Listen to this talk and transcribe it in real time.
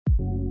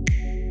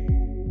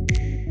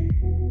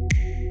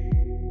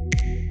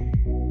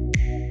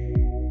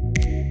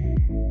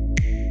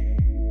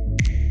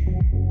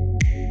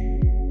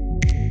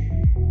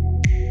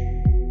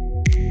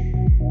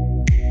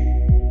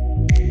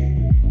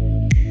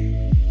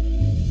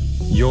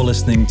You're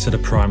listening to the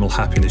Primal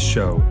Happiness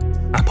Show,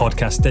 a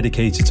podcast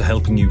dedicated to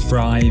helping you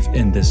thrive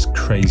in this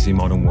crazy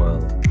modern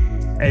world.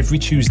 Every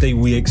Tuesday,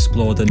 we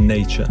explore the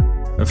nature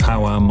of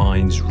how our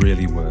minds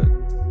really work,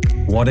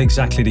 what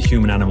exactly the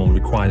human animal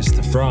requires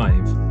to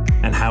thrive,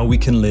 and how we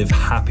can live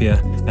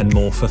happier and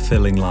more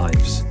fulfilling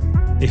lives.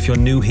 If you're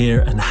new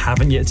here and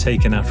haven't yet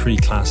taken our free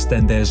class,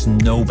 then there's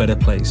no better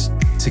place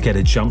to get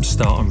a jump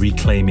start on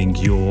reclaiming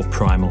your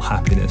primal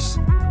happiness.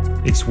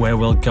 It's where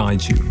we'll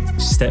guide you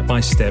step by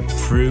step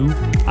through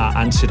our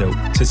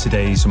antidote to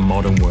today's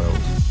modern world.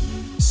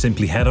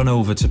 Simply head on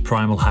over to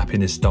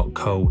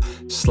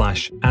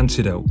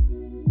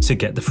primalhappiness.co/antidote to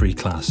get the free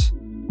class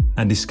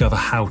and discover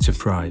how to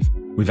thrive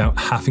without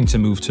having to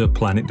move to a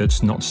planet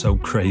that's not so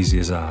crazy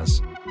as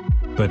ours.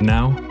 But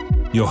now,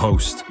 your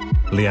host,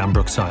 Leanne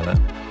Brooke-Tyler.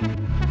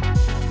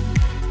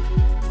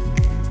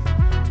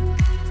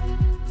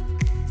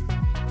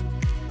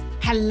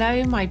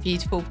 Hello, my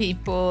beautiful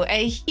people.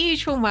 A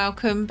huge warm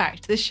welcome back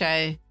to the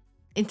show.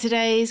 In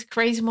today's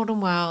crazy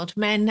modern world,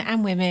 men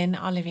and women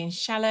are living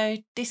shallow,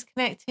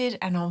 disconnected,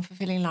 and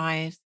unfulfilling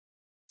lives.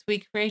 So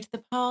we created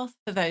the path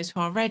for those who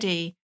are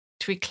ready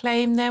to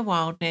reclaim their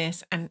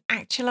wildness and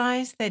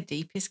actualize their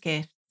deepest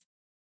gifts.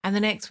 And the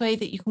next way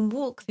that you can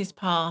walk this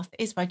path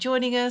is by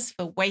joining us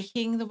for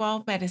Waking the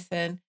Wild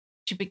Medicine,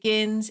 which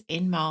begins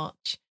in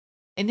March.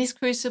 In this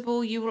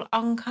crucible, you will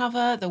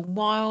uncover the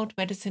wild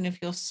medicine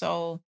of your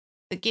soul,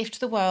 the gift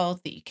to the world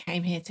that you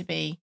came here to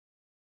be.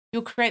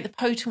 You'll create the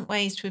potent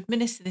ways to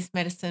administer this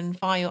medicine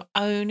via your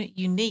own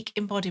unique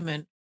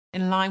embodiment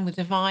in line with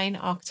divine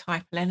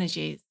archetypal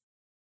energies.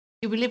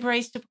 You'll be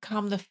liberated to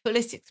become the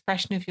fullest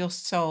expression of your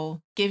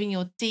soul, giving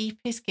your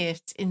deepest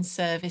gifts in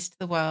service to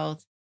the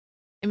world.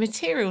 In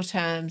material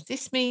terms,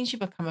 this means you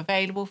become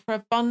available for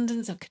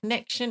abundance of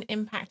connection,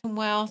 impact, and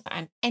wealth,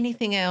 and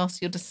anything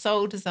else your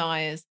soul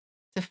desires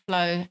to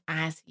flow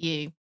as you.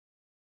 You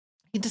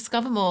can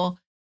discover more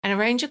and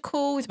arrange a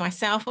call with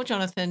myself or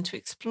Jonathan to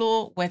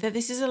explore whether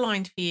this is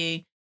aligned for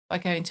you by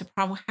going to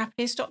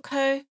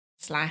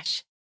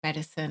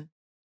primalhappiness.co/medicine.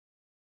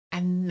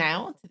 And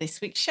now to this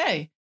week's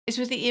show. It's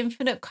with the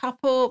infinite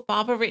couple,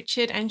 Barbara,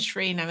 Richard and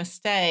Sri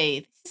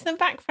Namaste. This is them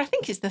back for, I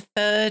think it's the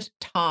third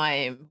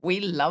time. We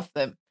love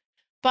them.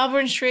 Barbara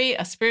and Sri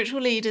are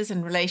spiritual leaders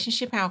and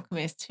relationship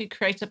alchemists who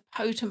create a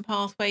potent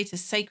pathway to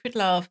sacred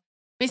love,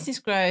 business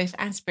growth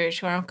and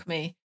spiritual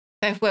alchemy.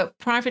 They've worked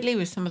privately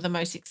with some of the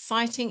most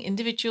exciting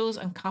individuals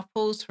and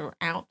couples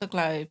throughout the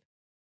globe.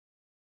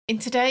 In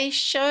today's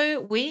show,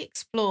 we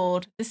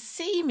explored the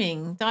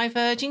seeming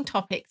diverging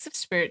topics of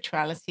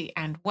spirituality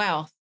and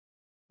wealth,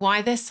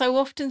 why they're so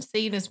often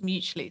seen as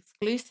mutually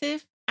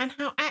exclusive, and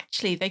how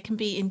actually they can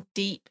be in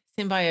deep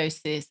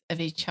symbiosis of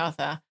each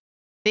other.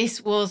 This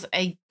was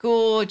a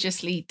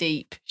gorgeously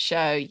deep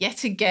show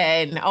yet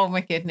again. Oh my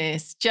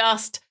goodness,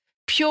 just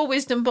pure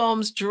wisdom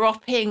bombs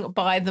dropping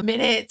by the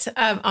minute.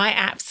 I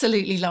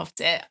absolutely loved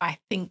it. I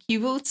think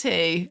you will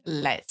too.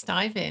 Let's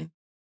dive in.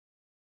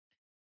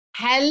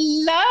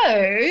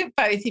 Hello,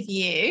 both of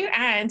you,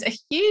 and a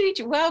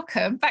huge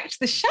welcome back to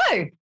the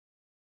show.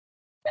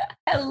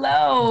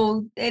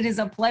 Hello. It is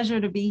a pleasure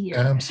to be here.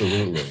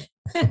 Absolutely.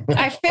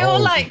 I feel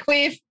like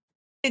we've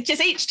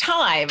just each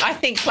time, I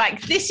think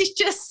like this is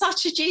just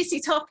such a juicy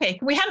topic.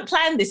 We hadn't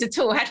planned this at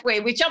all, had we?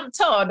 We jumped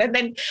on and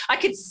then I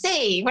could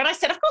see when I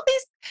said, I've got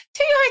these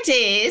two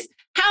ideas.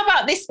 How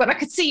about this one? I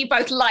could see you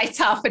both light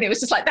up and it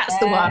was just like, that's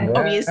the one,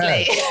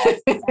 obviously.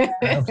 Yes.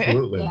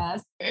 Absolutely.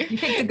 Yes. You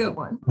picked a good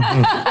one.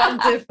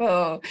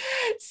 Wonderful.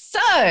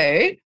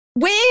 So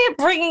we're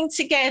bringing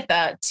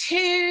together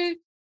two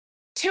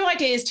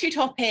ideas, two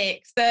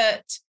topics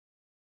that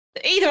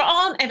either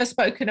aren't ever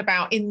spoken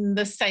about in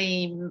the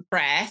same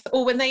breath,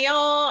 or when they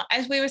are,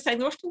 as we were saying,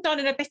 they're often done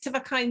in a bit of a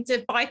kind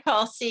of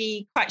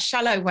bypassy, quite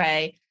shallow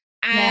way.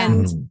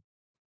 And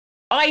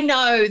I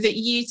know that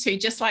you two,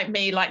 just like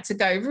me, like to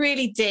go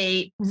really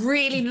deep,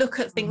 really look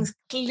at things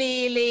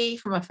clearly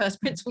from a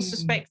first principles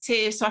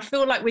perspective. So I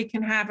feel like we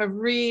can have a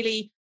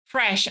really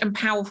fresh and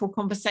powerful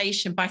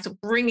conversation by sort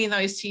of bringing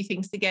those two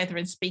things together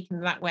and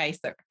speaking that way.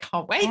 So I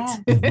can't wait.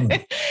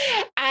 Yeah.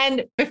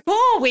 And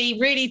before we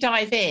really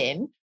dive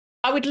in,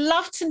 I would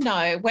love to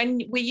know,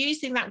 when we're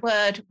using that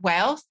word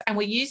wealth and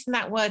we're using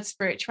that word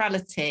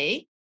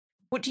spirituality,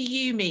 what do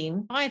you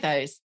mean by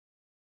those?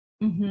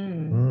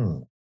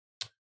 Well,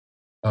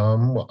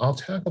 I'll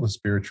tackle the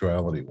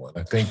spirituality one.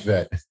 I think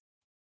that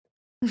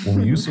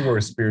when we use the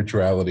word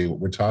spirituality, what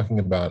we're talking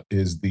about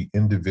is the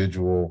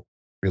individual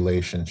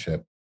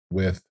relationship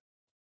with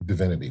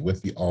divinity,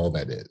 with the all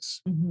that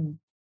is.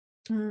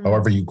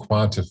 However you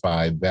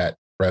quantify that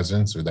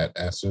presence or that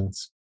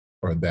essence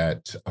or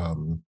that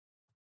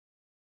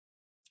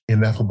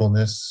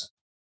ineffableness,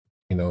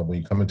 when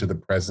you come into the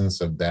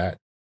presence of that,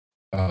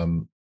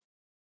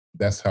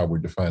 that's how we're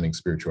defining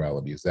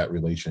spirituality, is that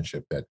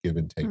relationship, that give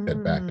and take,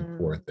 that back and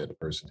forth that a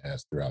person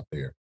has throughout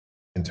their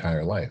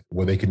entire life,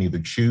 where they can either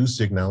choose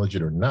to acknowledge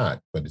it or not,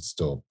 but it's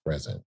still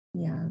present.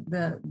 Yeah,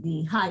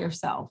 the higher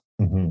self,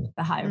 the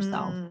higher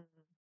self.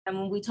 And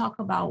when we talk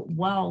about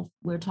wealth,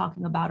 we're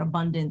talking about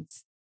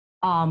abundance.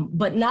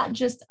 but not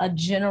just a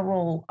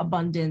general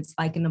abundance,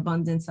 like an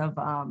abundance of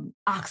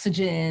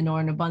oxygen or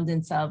an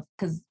abundance of,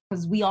 because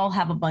we all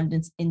have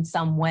abundance in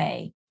some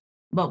way,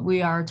 but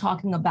we are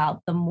talking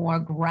about the more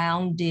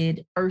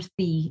grounded,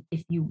 earthy,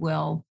 if you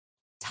will,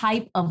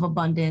 type of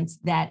abundance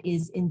that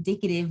is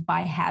indicative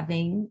by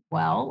having,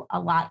 well, a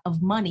lot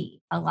of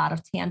money, a lot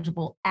of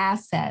tangible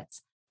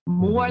assets,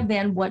 more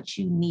than what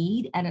you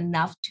need and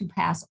enough to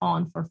pass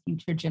on for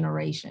future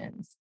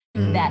generations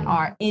that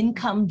are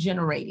income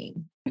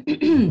generating.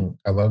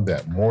 I love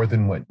that. More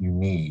than what you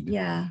need.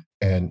 Yeah.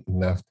 And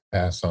enough to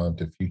pass on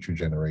to future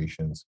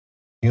generations.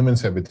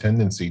 Humans have a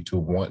tendency to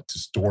want to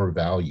store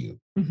value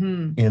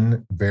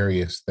in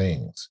various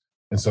things.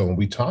 And so when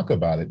we talk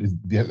about it,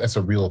 that's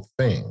a real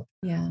thing,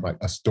 like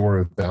a store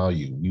of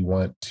value. We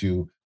want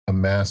to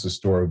amass a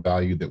store of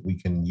value that we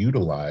can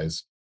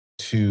utilize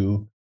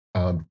to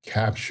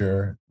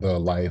capture the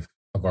life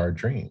of our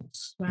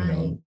dreams.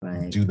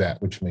 Do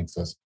that which makes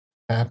us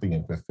happy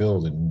and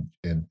fulfilled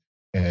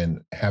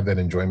and have that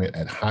enjoyment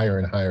at higher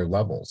and higher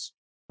levels.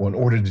 Well, in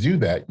order to do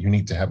that, you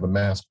need to have a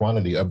mass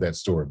quantity of that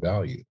store of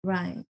value.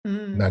 Right.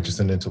 Not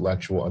just an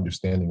intellectual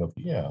understanding of,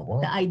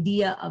 the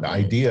idea of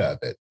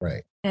it.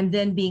 Right. And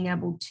then being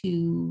able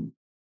to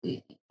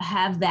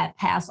have that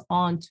pass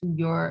on to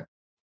your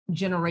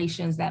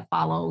generations that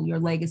follow, your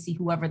legacy,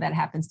 whoever that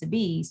happens to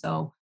be.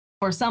 So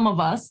for some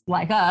of us,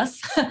 like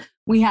us,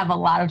 we have a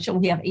lot of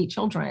children. We have 8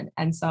 children.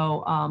 And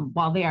so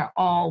while they are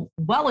all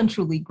well and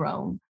truly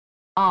grown,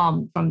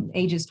 from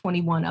ages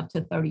 21 up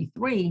to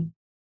 33,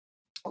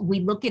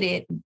 we look at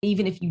it,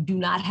 even if you do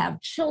not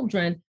have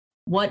children,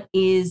 what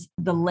is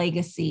the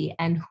legacy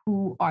and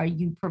who are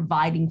you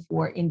providing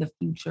for in the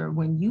future?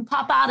 When you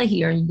pop out of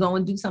here and you go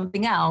and do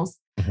something else,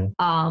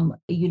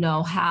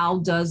 how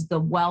does the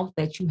wealth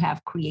that you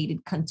have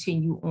created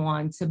continue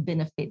on to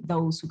benefit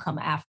those who come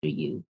after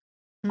you,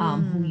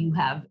 who you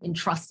have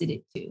entrusted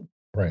it to?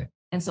 Right.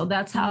 And so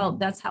that's how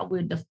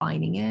we're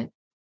defining it.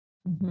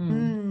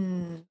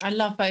 I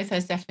love both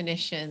those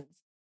definitions.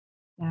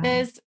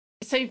 Yeah.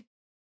 So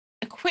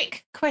a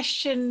quick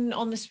question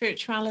on the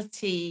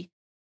spirituality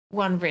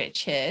one,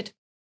 Richard.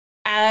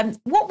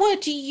 What word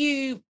do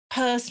you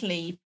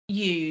personally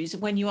use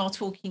when you are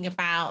talking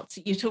about,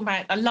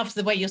 I love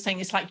the way you're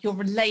saying it's like your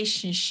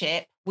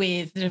relationship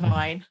with the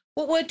divine.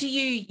 What word do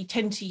you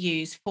tend to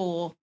use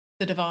for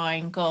the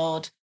divine,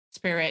 God,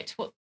 spirit?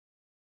 What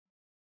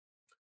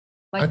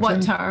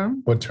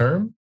term? What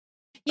term?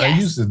 Yes. I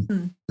use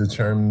the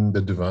term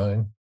the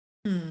divine.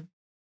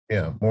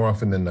 Yeah, more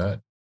often than not.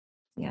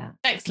 Yeah.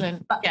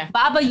 Excellent. Yeah.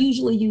 Baba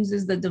usually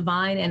uses the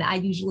divine, and I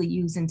usually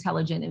use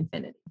intelligent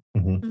infinity.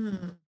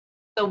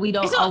 So we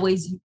don't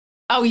always.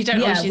 Oh, you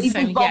don't always use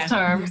both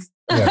terms.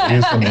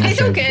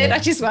 It's all good. I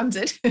just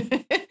wondered.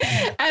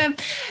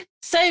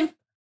 So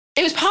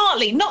it was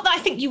partly, not that I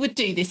think you would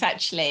do this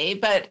actually,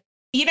 but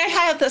you know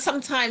how that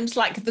sometimes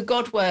like the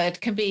God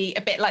word can be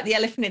a bit like the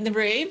elephant in the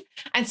room.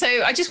 And so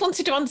I just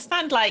wanted to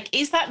understand, like,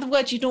 is that the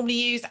word you normally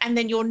use and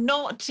then you're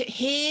not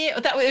here?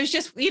 Or that it was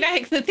just,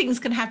 the things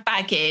can have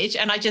baggage.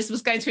 And I just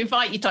was going to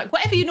invite you to, like,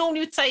 whatever you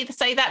normally would say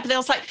that. But I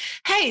was like,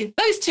 hey,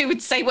 those two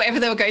would say whatever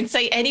they were going to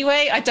say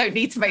anyway. I don't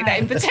need to make that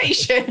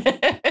invitation.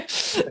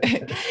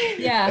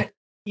 Yeah.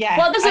 Yeah.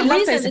 Well, there's a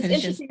reason. It's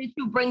interesting that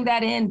you bring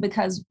that in,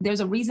 because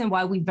there's a reason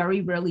why we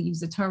very rarely use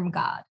the term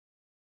God.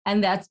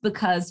 And that's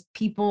because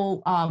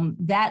people,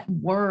 that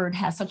word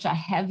has such a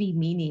heavy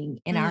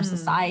meaning in our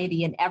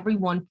society, and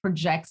everyone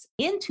projects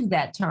into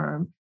that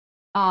term,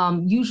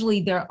 usually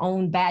their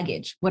own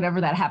baggage,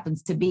 whatever that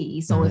happens to be.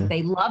 So if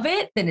they love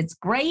it, then it's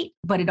great,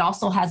 but it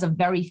also has a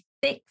very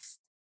fixed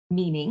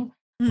meaning.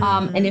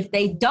 And if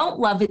they don't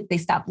love it, they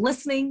stop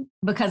listening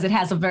because it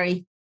has a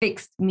very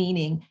fixed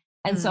meaning.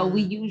 And so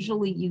we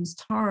usually use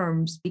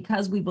terms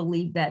because we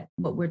believe that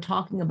what we're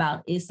talking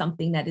about is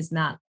something that is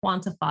not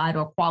quantified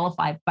or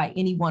qualified by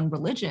any one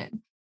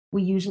religion.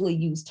 We usually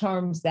use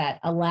terms that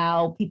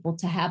allow people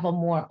to have a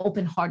more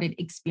open-hearted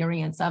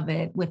experience of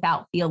it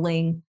without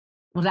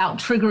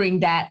triggering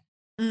that.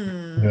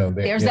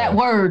 There's that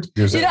word.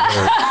 There's that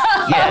word.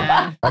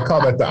 Yeah. I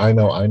call that the I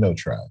know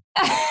tribe.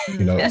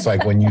 It's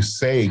like when you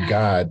say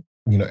God,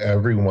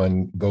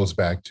 everyone goes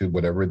back to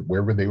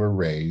wherever they were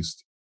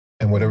raised,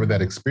 and whatever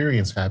that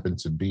experience happened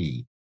to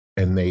be,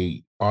 and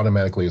they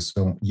automatically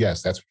assume,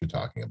 yes, that's what you're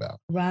talking about.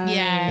 Right.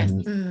 Yes.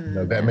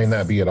 And that may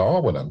not be at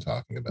all what I'm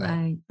talking about.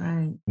 Right.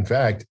 In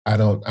fact, I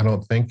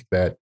don't think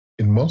that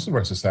in most of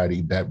our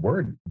society, that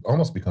word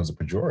almost becomes a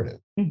pejorative.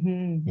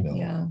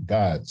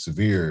 God,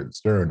 severe,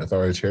 stern,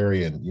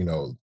 authoritarian,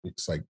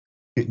 it's like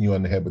hitting you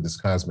on the head with this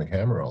cosmic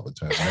hammer all the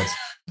time. That's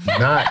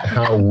not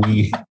how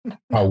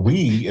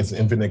we as an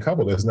infinite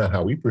couple, that's not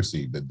how we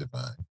perceive the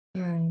divine.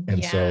 Right.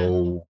 And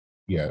so,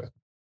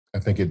 I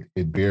think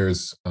it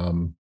bears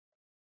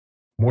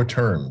more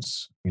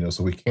terms,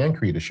 so we can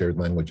create a shared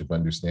language of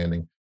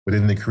understanding. But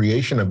in the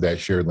creation of that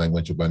shared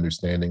language of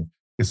understanding,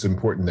 it's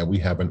important that we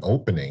have an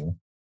opening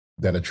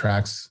that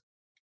attracts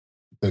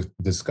the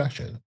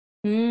discussion,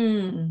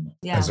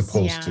 yes, as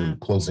opposed to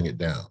closing it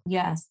down.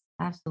 Yes,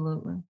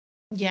 absolutely.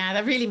 Yeah,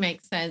 that really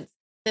makes sense.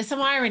 There's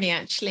some irony,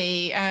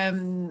 actually.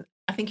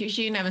 I think it was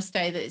you,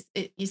 Namaste,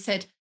 that you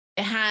said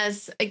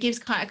it gives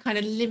kind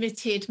of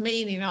limited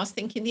meaning. I was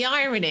thinking the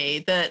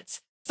irony that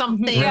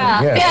something.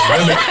 Yeah.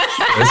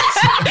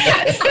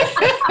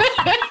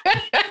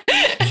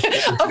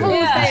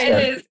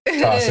 It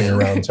is. Tossing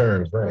around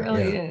terms, right? It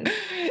really is.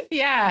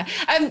 Yeah.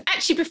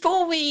 Actually,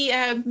 before we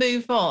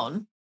move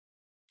on,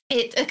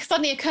 it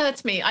suddenly occurred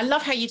to me, I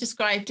love how you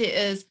described it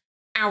as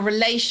our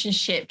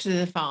relationship to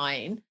the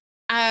divine.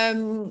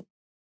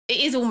 It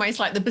is almost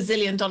like the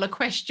bazillion-dollar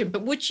question,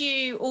 but would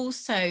you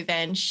also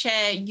then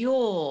share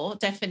your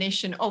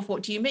definition of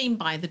what do you mean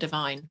by the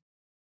divine?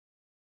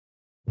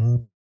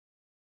 What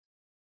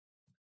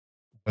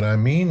I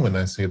mean when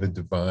I say the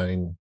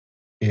divine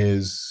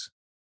is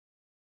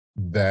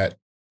that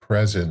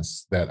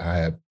presence that I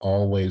have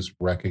always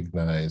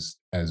recognized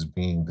as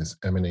being this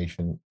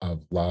emanation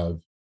of love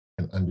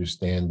and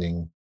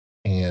understanding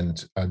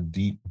and a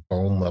deep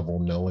bone level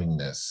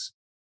knowingness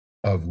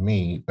of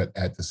me, but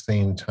at the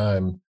same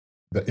time,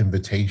 the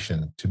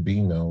invitation to be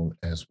known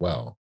as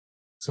well.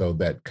 So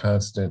that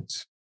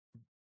constant,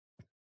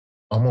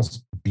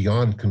 almost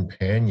beyond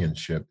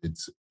companionship,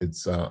 it's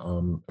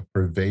a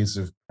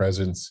pervasive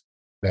presence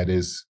that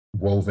is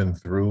woven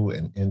through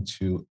and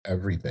into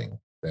everything.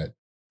 That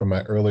from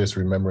my earliest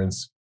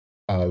remembrance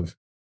of,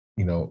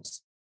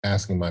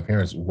 asking my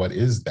parents, what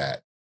is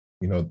that?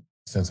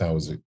 Since I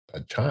was a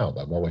child,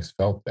 I've always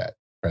felt that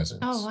presence.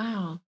 Oh,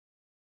 wow.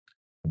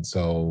 And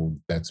so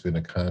that's been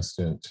a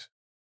constant,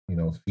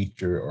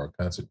 feature or a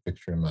constant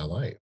picture in my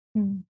life.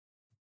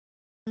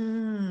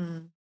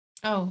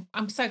 Oh,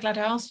 I'm so glad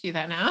I asked you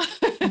that now.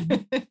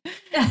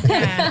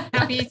 Yeah,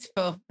 how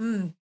beautiful.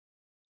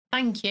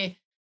 Thank you.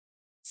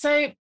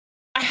 So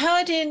I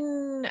heard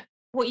in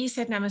what you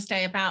said,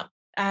 Namaste, about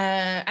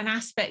an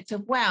aspect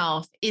of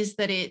wealth is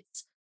that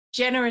it's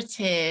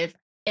generative,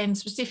 and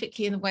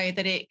specifically in the way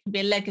that it can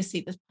be a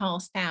legacy that's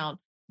passed down.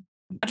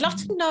 I'd love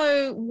to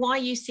know why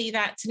you see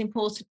that's an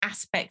important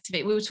aspect of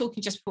it. We were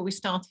talking just before we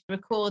started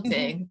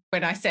recording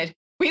when I said,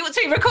 we ought to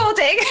be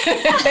recording.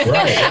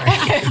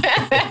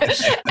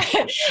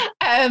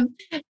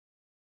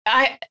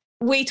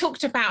 We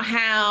talked about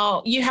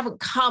how you haven't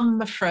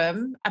come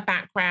from a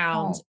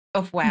background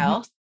of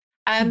wealth.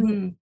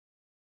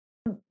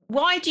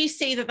 Why do you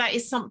see that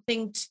is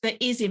something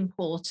that is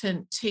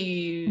important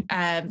to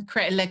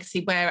create a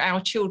legacy where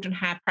our children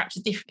have perhaps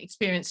a different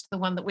experience to the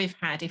one that we've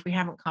had if we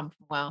haven't come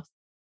from wealth?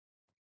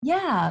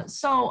 Yeah,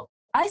 so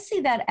I see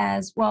that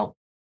as, well,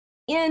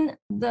 in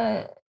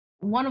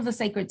one of the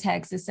sacred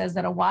texts, it says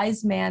that a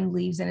wise man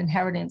leaves an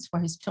inheritance for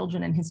his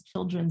children and his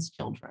children's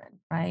children,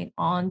 right?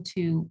 On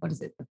to,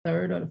 the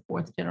third or the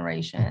fourth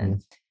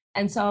generation.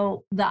 And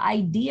so the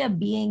idea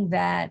being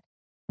that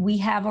we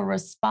have a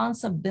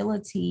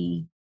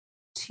responsibility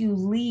to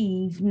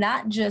leave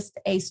not just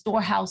a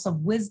storehouse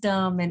of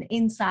wisdom and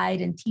insight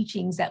and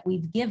teachings that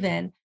we've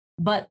given,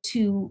 but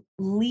to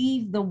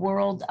leave the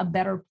world a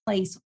better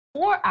place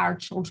for our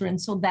children,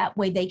 so that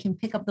way they can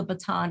pick up the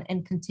baton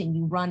and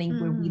continue running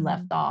where we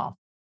left off.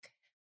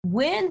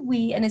 When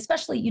and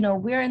especially,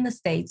 we're in the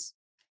States,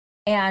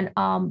 and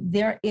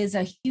there is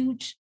a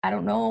huge, I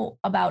don't know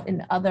about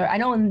I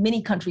know in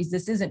many countries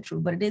this isn't true,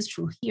 but it is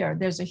true here.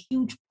 There's a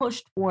huge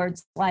push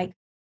towards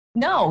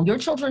no, your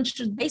children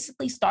should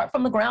basically start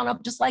from the ground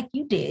up just like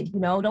you did,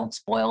 don't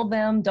spoil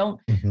them,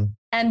 don't.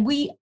 And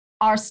we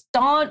are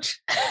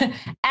staunch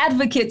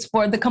advocates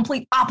for the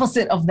complete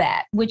opposite of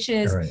that, which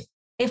is,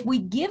 if we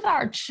give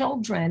our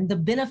children the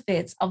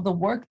benefits of the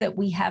work that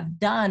we have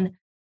done,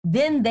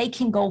 then they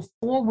can go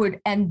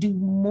forward and do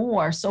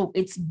more. So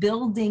it's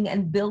building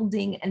and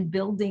building and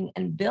building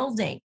and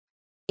building.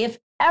 If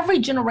every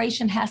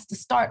generation has to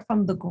start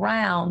from the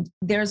ground,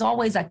 there's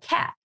always a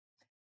cap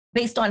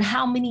based on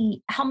how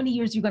many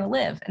years you're going to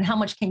live and how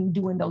much can you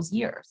do in those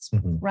years,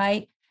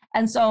 right?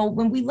 And so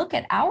when we look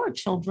at our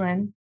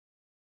children,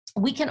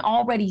 we can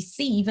already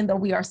see, even though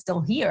we are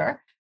still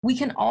here, we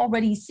can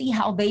already see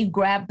how they've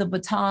grabbed the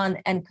baton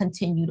and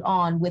continued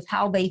on with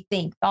how they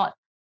think, thought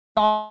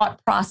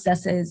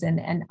processes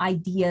and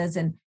ideas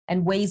and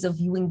ways of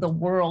viewing the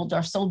world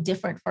are so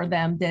different for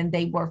them than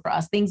they were for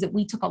us. Things that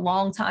we took a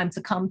long time to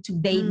come to,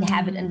 they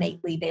have it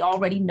innately. They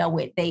already know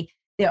it.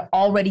 They're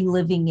already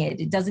living it.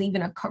 It doesn't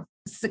even occur.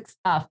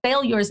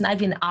 Failure is not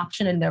even an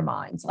option in their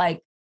minds.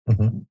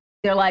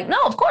 They're like,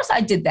 no, of course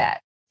I did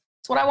that.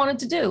 It's what I wanted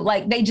to do.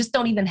 They just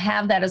don't even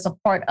have that as a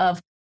part of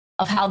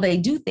how they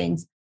do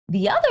things.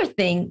 The other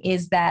thing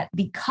is that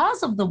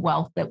because of the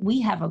wealth that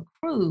we have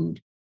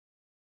accrued,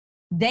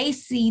 they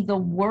see the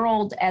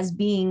world as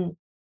being,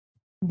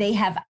 they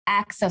have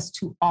access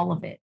to all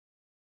of it,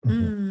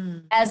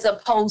 as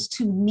opposed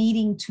to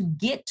needing to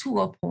get to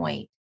a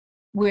point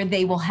where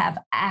they will have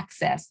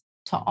access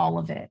to all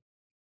of it.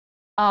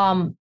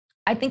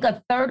 I think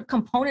a third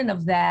component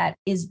of that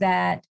is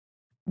that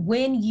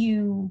when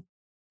you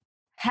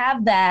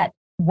have that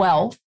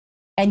wealth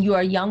and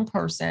you're a young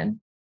person,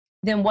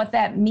 then what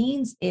that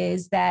means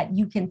is that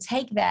you can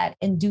take that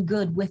and do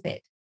good with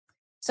it.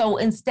 So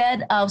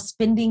instead of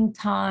spending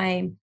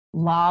time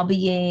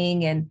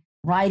lobbying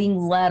writing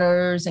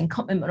letters and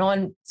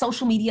on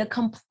social media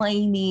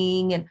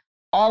complaining and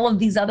all of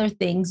these other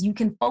things. You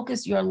can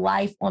focus your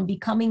life on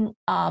becoming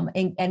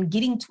and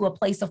getting to a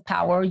place of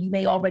power. You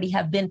may already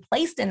have been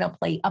placed in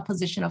a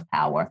position of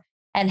power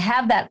and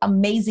have that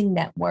amazing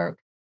network.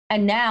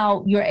 And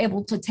now you're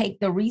able to take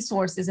the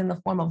resources in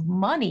the form of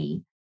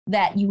money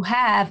that you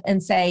have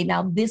and say,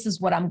 now this is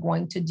what I'm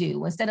going to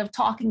do. Instead of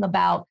talking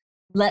about,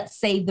 let's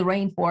save the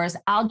rainforest,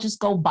 I'll just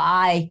go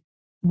buy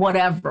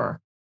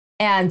whatever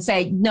and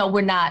say, no,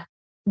 we're not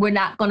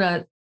going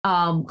to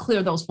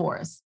clear those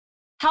forests.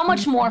 How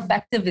much more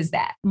effective is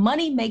that?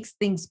 Money makes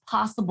things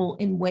possible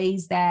in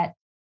ways that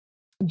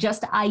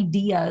just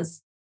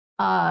ideas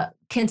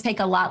can take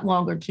a lot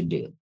longer to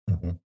do.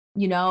 Mm-hmm.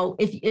 You know,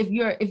 if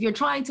you're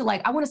trying to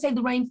like, I want to save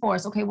the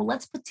rainforest. Okay, well,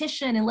 let's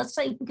petition and let's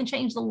say if we can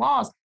change the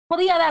laws.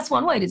 Well, yeah, that's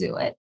one way to do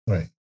it.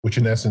 Right. Which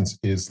in essence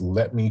is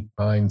let me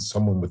find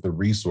someone with the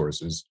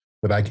resources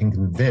that I can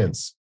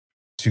convince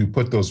to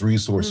put those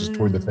resources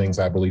toward the things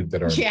I believe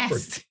that are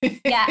important.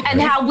 Yeah.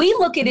 And how we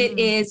look at it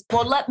is,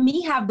 well, let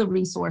me have the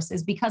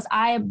resources because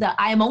I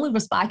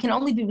can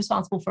only be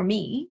responsible for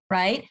me.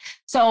 Right.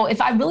 So if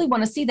I really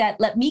want to see that,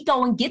 let me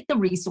go and get the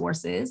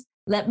resources.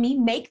 Let me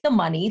make the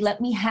money.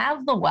 Let me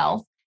have the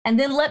wealth. And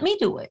then let me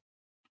do it.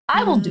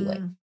 I will do it.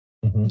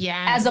 Mm-hmm.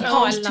 Yeah. As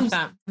opposed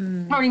to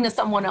turning to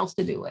someone else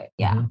to do it.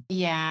 Yeah. Mm-hmm.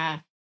 Yeah.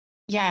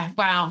 Yeah.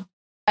 Wow.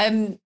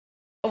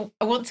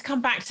 I want to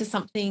come back to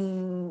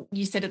something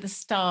you said at the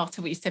start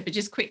of what you said, but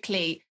just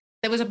quickly,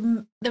 there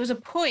was a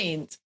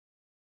point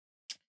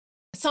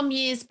some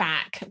years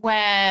back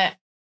where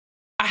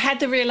I had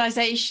the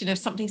realization of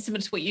something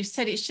similar to what you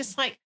said. It's just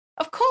like,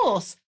 of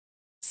course,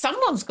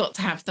 someone's got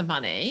to have the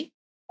money.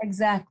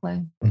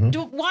 Exactly. Mm-hmm.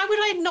 Why would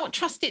I not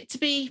trust it to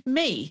be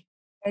me?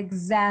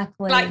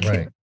 Exactly. Like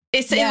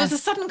it was a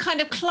sudden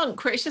kind of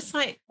clunk where it's just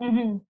like,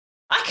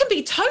 I can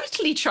be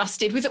totally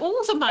trusted with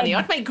all the money.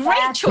 I'd make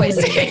great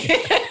choices.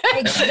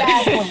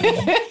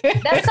 Exactly.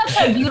 That's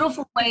such a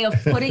beautiful way of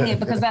putting it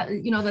because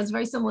that's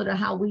very similar to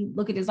how we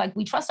look at it. It's like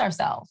we trust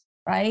ourselves,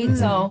 right?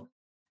 So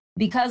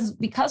because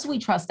we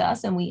trust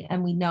us and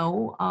we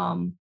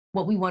know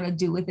what we want to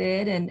do with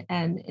it,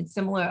 and it's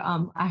similar.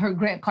 I heard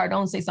Grant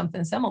Cardone say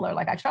something similar,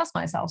 like I trust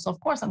myself, so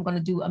of course I'm going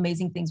to do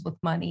amazing things with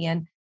money.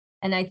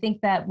 And I think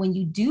that when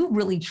you do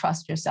really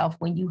trust yourself,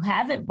 when you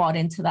haven't bought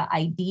into the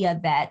idea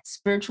that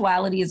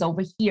spirituality is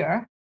over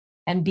here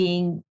and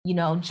being,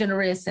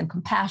 generous and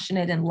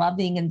compassionate and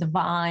loving and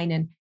divine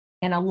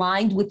and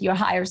aligned with your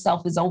higher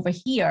self is over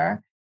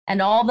here,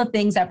 and all the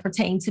things that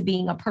pertain to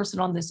being a person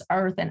on this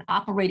earth and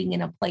operating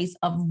in a place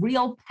of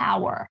real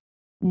power,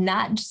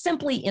 not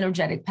simply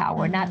energetic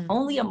power, not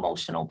only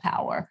emotional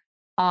power,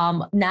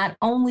 not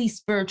only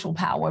spiritual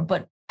power,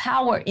 but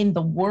power in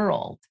the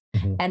world.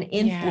 And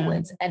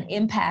influence and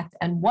impact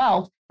and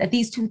wealth, that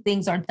these two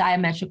things are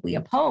diametrically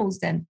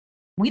opposed. And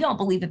we don't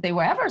believe that they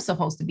were ever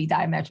supposed to be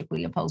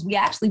diametrically opposed. We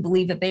actually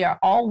believe that they are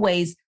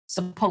always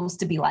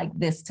supposed to be like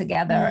this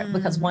together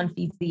because one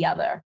feeds the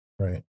other.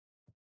 Right.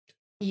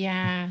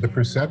 Yeah. The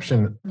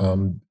perception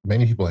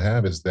many people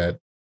have is that,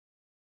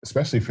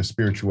 especially for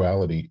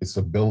spirituality, it's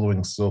a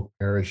billowing silk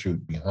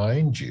parachute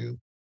behind you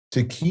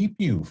to keep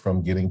you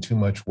from getting too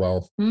much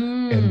wealth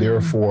and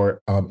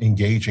therefore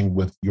engaging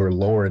with your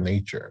lower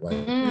nature,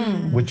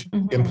 which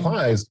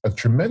implies a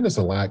tremendous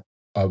lack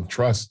of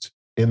trust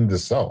in the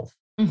self.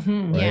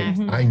 Right?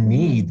 I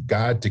need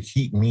God to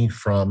keep me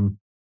from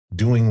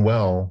doing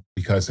well,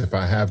 because if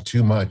I have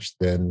too much,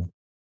 then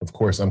of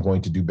course I'm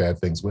going to do bad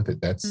things with it.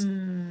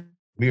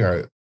 We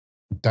are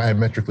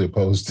diametrically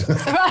opposed.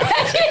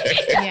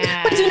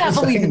 Yeah. We do not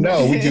believe in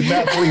No, we do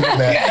not believe in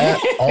that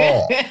at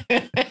all.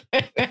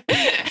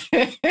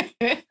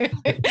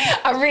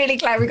 I'm really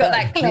glad we got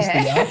that clear.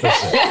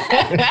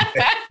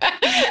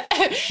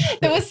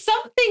 There was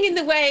something in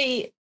the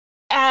way,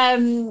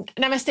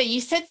 Namaste,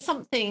 you said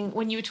something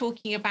when you were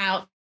talking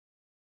about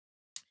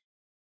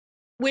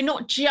we're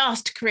not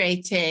just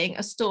creating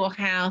a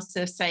storehouse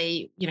of,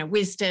 say,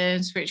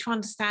 wisdom, spiritual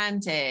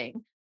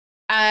understanding.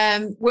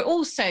 We're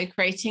also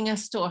creating a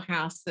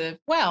storehouse of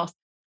wealth.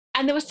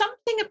 And there was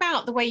something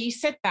about the way you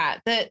said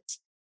that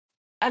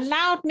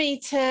allowed me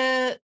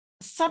to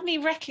suddenly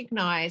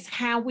recognize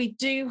how we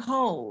do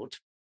hold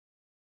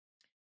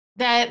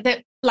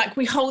that like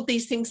we hold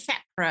these things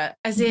separate,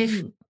 as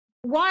if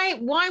why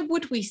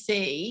would we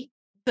see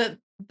that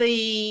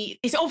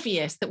it's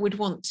obvious that we'd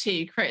want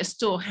to create a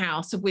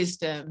storehouse of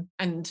wisdom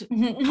and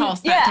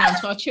pass that down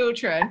to our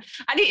children.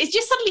 And it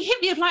just suddenly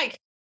hit me of like,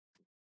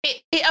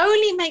 it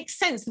only makes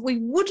sense that we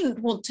wouldn't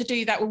want to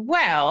do that with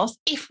wealth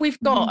if we've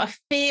got a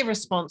fear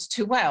response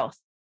to wealth.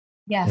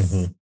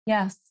 Yes.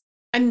 Yes.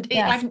 And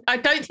I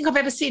don't think I've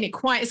ever seen it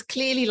quite as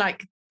clearly.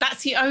 Like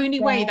that's the only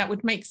way that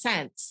would make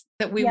sense,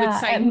 that we would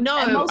say,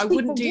 no, I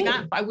wouldn't do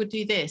that, but I would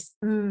do this.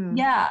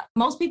 Yeah.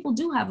 Most people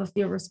do have a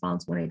fear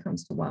response when it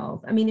comes to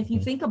wealth. I mean, if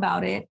you think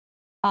about it,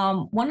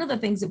 one of the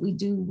things that we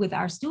do with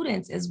our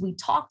students is we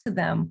talk to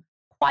them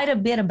quite a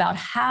bit about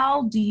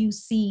how do you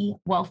see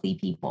wealthy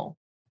people?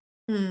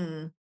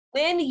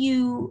 when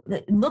you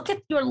look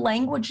at your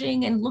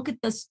languaging and look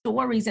at the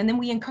stories, and then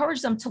we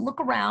encourage them to look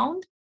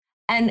around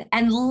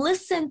and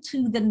listen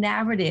to the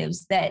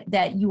narratives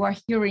that you are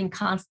hearing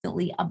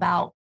constantly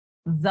about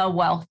the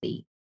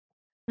wealthy.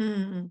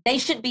 They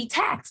should be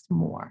taxed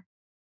more.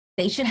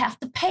 They should have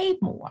to pay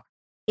more.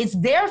 It's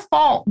their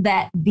fault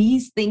that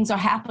these things are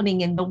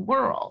happening in the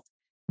world.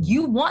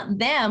 You want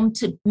them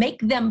to make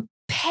them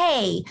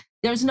pay.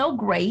 There's no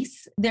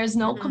grace. There's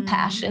no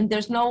compassion.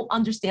 There's no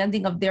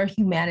understanding of their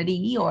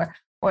humanity or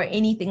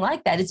anything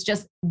like that. It's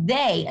just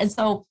they. And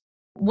so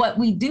what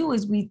we do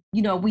is we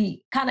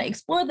kind of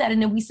explore that.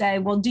 And then we say,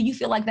 well, do you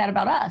feel like that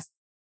about us?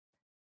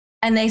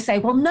 And they say,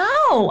 well,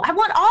 no, I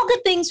want all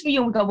good things for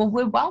you. And we go, well,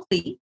 we're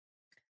wealthy.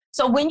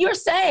 So when you're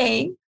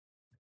saying,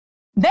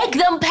 make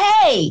them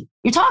pay,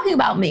 you're talking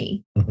about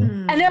me.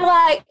 And they're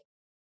like,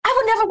 I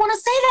would never want to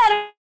say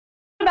that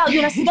about you.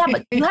 And I said, yeah,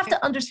 but you have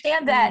to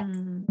understand that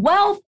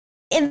wealth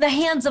in the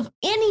hands of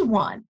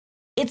anyone,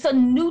 it's a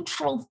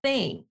neutral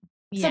thing.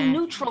 It's a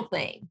neutral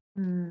thing.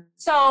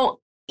 So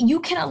you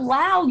can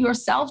allow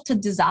yourself to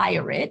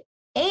desire it.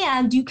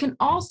 And you can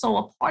also,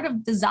 a part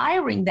of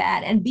desiring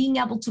that and being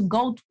able to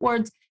go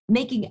towards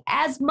making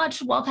as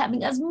much wealth,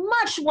 having as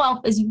much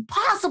wealth as you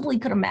possibly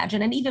could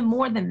imagine, and even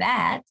more than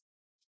that,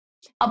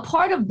 a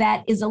part of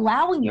that is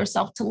allowing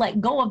yourself to let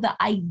go of the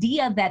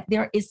idea that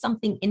there is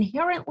something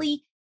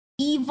inherently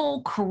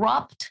evil,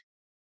 corrupt,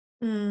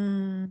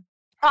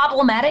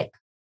 problematic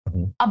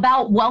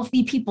about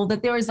wealthy people,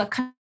 that there is a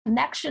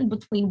connection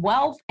between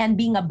wealth and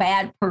being a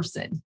bad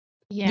person.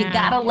 You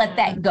gotta let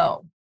that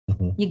go.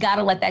 You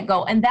gotta let that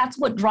go. And that's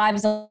what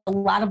drives a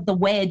lot of the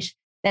wedge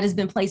that has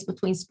been placed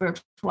between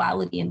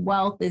spirituality and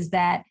wealth, is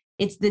that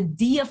it's the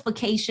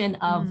deification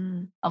of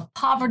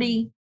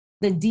poverty,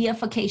 the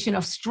deification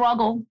of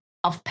struggle,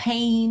 of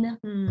pain.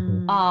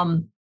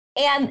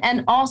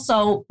 And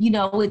also,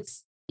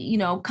 it's,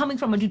 coming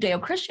from a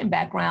Judeo-Christian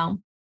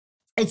background,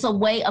 it's a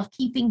way of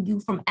keeping you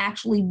from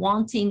actually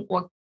wanting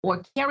or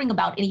caring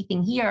about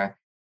anything here.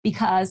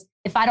 Because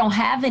if I don't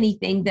have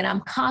anything, then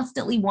I'm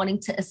constantly wanting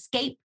to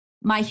escape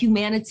my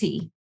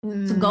humanity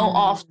to go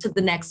off to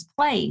the next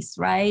place,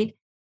 right?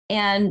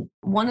 And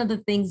one of the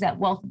things that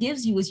wealth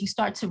gives you is you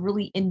start to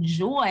really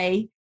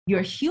enjoy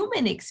your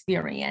human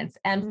experience.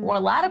 And for a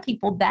lot of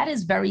people, that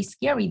is very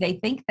scary. They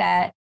think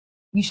that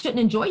you shouldn't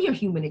enjoy your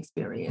human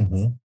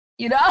experience.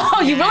 You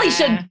really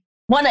should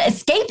want to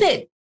escape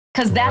it,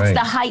 because that's the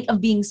height of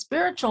being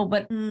spiritual.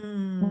 But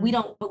we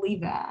don't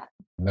believe that.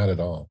 Not at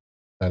all.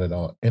 Not at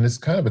all. And it's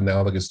kind of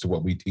analogous to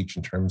what we teach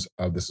in terms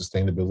of the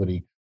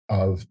sustainability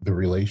of the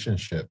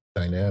relationship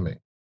dynamic.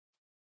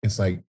 It's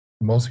like,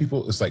 most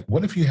people, it's like,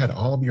 what if you had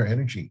all of your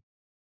energy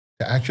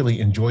to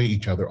actually enjoy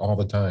each other all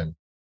the time,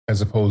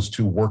 as opposed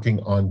to working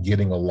on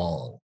getting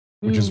along,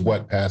 which is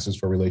what passes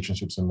for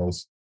relationships in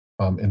most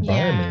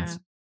environments.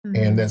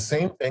 And that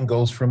same thing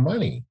goes for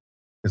money.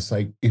 It's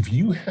like, if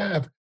you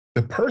have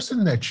the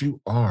person that you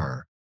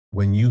are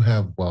when you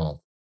have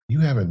wealth, you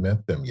haven't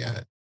met them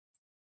yet.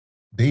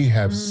 They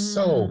have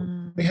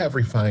they have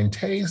refined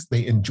taste.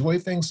 They enjoy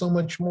things so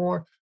much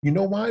more. You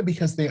know why?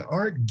 Because they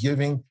aren't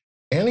giving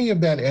any of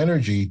that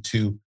energy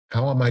to,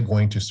 how am I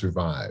going to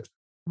survive?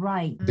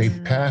 Right.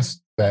 They've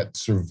passed that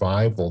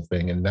survival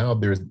thing, and now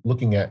they're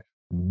looking at,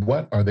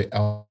 what are the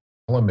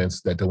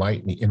elements that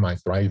delight me in my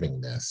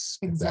thrivingness?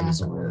 Exactly. If that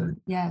is a word.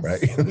 Yes.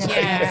 Right?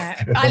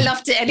 Yeah. I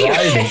loved it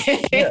anyway.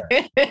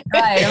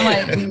 Right. I'm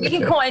like, we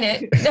can coin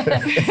it.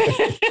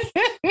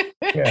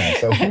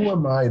 So who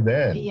am I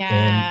then?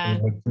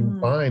 And what you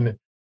find,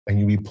 and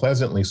you'll be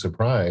pleasantly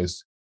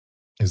surprised,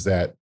 is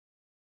that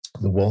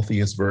the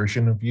wealthiest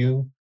version of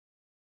you,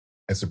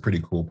 it's a pretty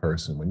cool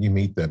person. When you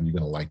meet them, you're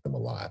going to like them a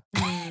lot.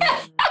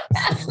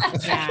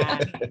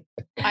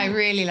 I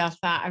really love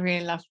that. I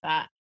really love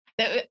that.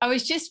 I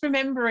was just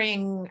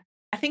remembering,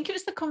 I think it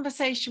was the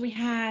conversation we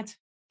had.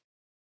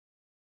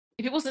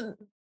 If it wasn't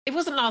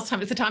last time,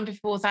 it was the time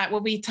before that,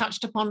 where we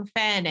touched upon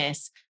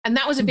fairness. And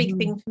that was a big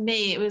thing for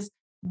me. It was,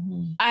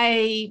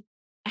 I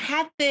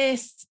had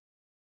this,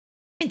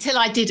 until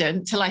I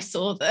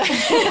saw the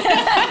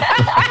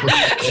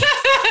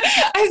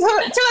until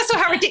I saw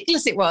how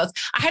ridiculous it was.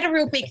 I had a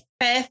real big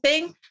fair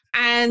thing,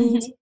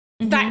 and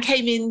that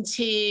came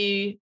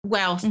into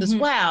wealth as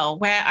well,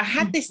 where I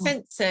had this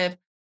sense of,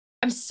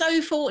 I'm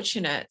so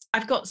fortunate.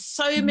 I've got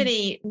so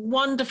many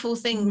wonderful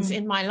things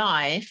in my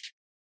life.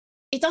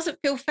 It doesn't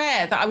feel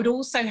fair that I would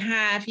also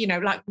have,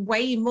 like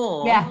way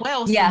more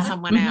wealth than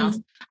someone else.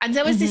 And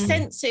there was this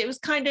sense, it was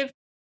kind of,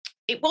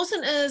 it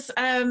wasn't as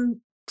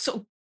sort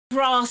of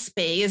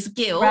graspy as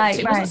guilt.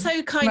 It wasn't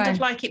so kind of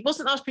like, it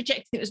wasn't I was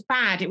projecting it was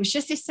bad. It was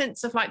just this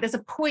sense of like, there's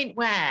a point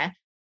where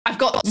I've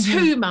got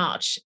too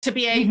much to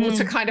be able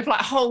to kind of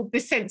like hold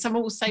this sense I'm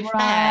also fair.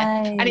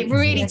 And it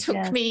really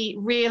took me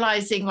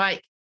realizing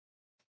like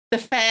the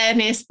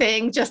fairness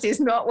thing just is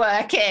not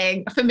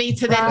working for me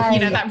to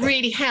then, that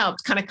really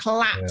helped kind of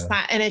collapse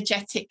that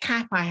energetic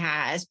cap I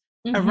had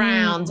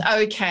around,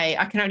 okay,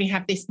 I can only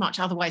have this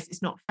much, otherwise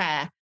it's not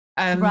fair.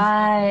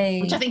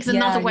 Which I think is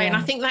another way. And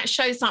I think that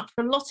shows up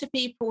for a lot of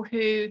people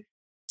who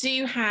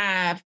do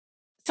have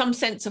some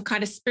sense of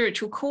kind of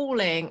spiritual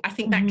calling, I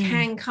think that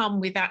can come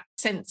with that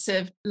sense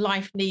of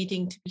life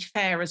needing to be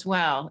fair as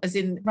well, as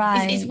in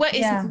it's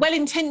well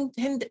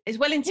intended.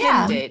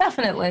 Yeah,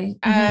 definitely.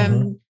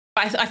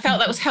 But I felt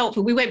that was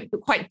helpful. We went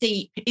quite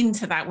deep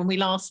into that when we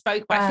last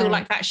spoke, but I feel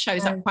like that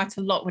shows up quite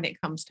a lot when it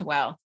comes to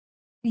wealth.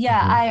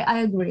 Yeah, I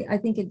agree. I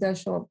think it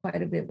does show up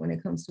quite a bit when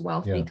it comes to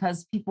wealth,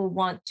 because people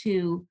want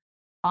to,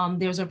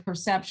 there's a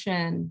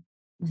perception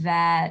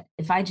that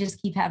if I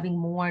just keep having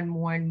more and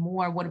more and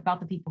more, what about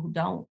the people who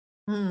don't?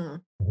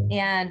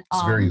 And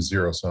it's very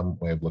zero-sum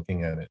way of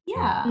looking at it.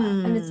 Yeah.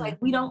 And it's like,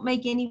 we don't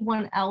make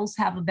anyone else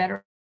have a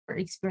better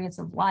experience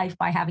of life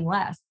by having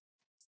less.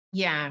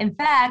 Yeah. In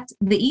fact,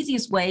 the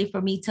easiest way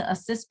for me to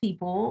assist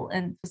people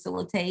and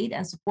facilitate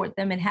and support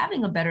them in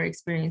having a better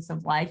experience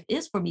of life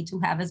is for me to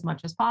have as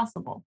much as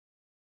possible.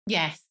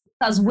 Yes.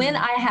 Because when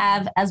I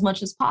have as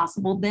much as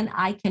possible, then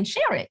I can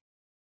share it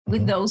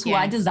with those who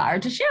I desire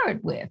to share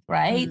it with,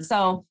 right?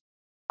 So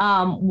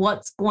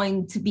what's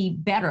going to be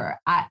better?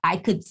 I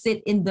could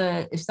sit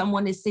if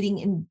someone is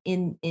sitting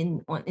in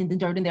the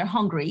dirt and they're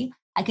hungry,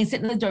 I can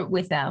sit in the dirt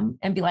with them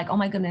and be like, oh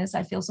my goodness,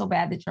 I feel so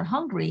bad that you're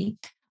hungry.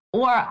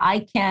 Or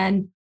I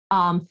can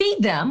feed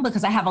them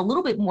because I have a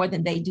little bit more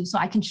than they do. So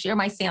I can share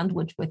my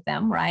sandwich with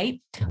them,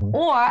 right?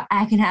 Or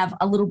I can have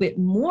a little bit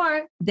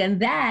more than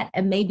that.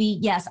 And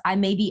maybe,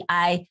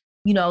 I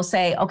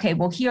say, okay,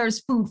 well,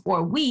 here's food for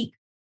a week.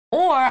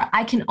 Or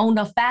I can own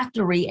a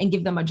factory and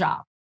give them a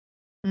job.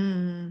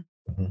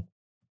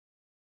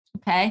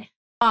 Okay.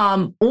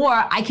 Or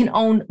I can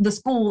own the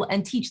school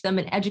and teach them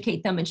and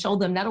educate them and show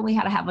them not only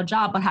how to have a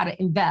job, but how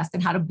to invest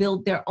and how to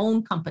build their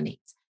own companies.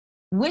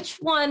 Which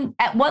one,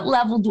 at what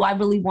level do I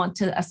really want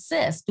to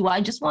assist? Do I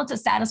just want to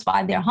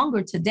satisfy their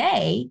hunger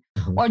today?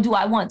 Or do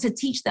I want to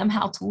teach them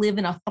how to live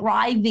in a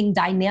thriving,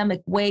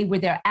 dynamic way where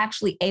they're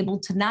actually able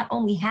to not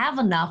only have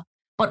enough,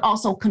 but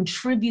also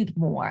contribute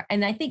more?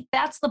 And I think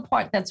that's the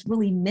part that's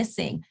really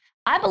missing.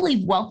 I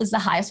believe wealth is the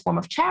highest form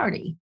of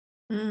charity.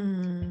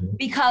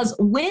 Because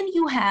when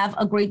you have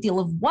a great deal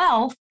of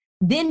wealth,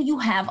 then you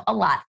have a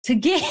lot to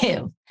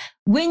give.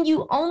 When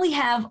you only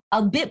have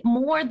a bit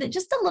more than,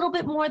 just a little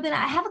bit more than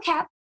I have a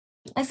cap,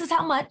 this is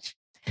how much,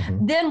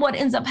 then what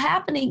ends up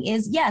happening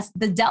is, yes,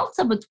 the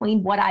delta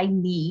between what I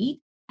need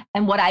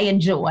and what I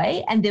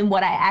enjoy and then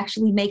what I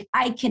actually make,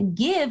 I can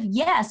give,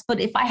 yes. But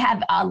if I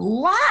have a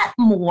lot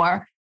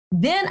more,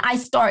 then I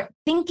start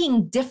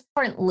thinking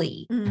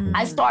differently.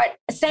 I start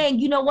saying,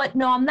 you know what?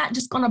 No, I'm not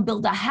just going to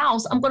build a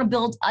house. I'm going to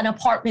build an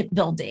apartment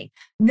building.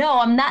 No,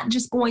 I'm not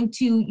just going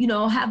to,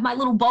 have my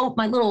little boat,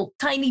 my little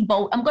tiny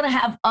boat. I'm going to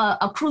have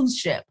a cruise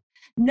ship.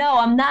 No,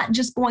 I'm not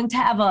just going to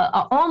have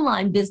a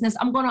online business.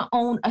 I'm going to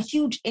own a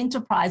huge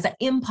enterprise, an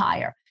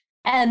empire.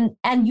 And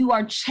you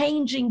are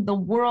changing the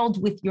world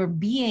with your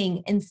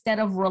being instead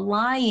of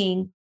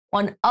relying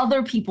on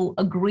other people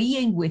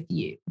agreeing with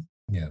you.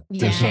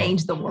 To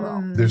change the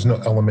world. There's no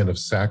element of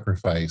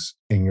sacrifice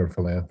in your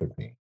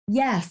philanthropy.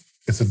 Yes.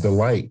 It's a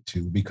delight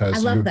too,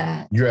 because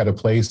you're at a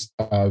place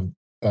of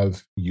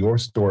your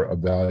store of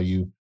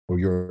value, or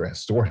your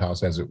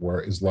storehouse, as it were,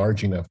 is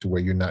large enough to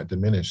where you're not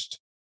diminished.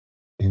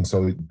 And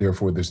so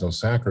therefore there's no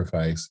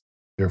sacrifice.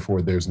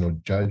 Therefore there's no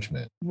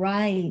judgment.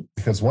 Right.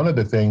 Because one of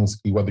the things,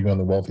 whether you're on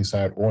the wealthy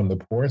side or on the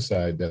poor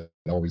side, that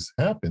always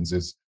happens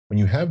is when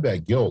you have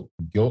that guilt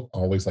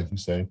always, like you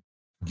say,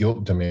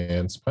 guilt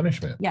demands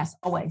punishment. Yes,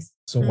 always.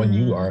 So when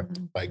you are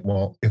like,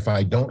 well, if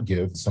I don't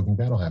give, something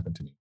bad will happen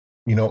to me,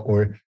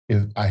 or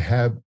if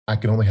I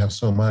can only have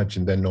so much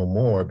and then no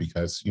more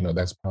because,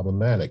 that's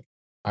problematic.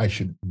 I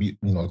should be,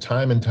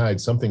 time and tide,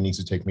 something needs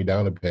to take me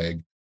down a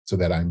peg so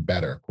that I'm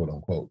better, quote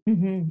unquote.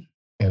 And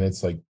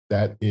it's like,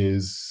 that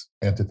is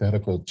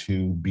antithetical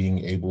to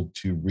being able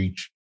to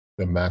reach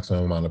the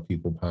maximum amount of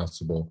people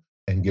possible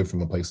and give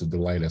from a place of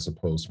delight as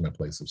opposed from a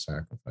place of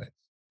sacrifice.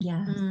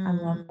 Yeah, I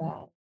love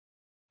that.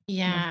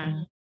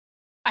 Yeah.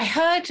 I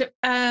heard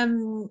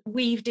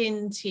weaved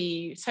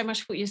into so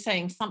much of what you're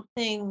saying,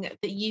 something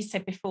that you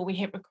said before we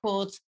hit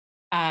record,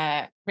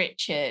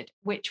 Richard,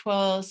 which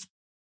was,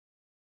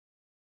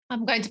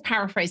 I'm going to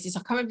paraphrase this, I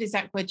can't remember the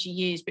exact words you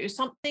used, but it was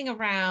something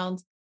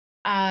around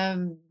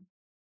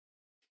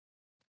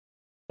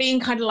being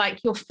kind of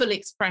like your full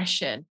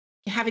expression,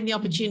 having the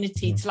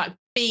opportunity to like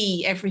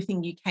be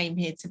everything you came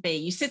here to be.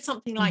 You said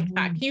something like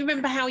that. Can you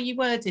remember how you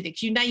worded it?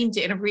 Because you named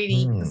it in a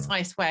really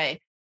concise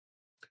way.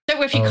 Don't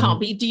worry if you can't,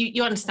 but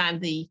you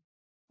understand the...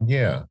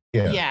 Yeah.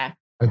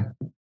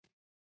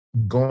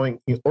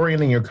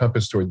 Orienting your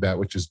compass toward that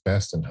which is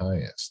best and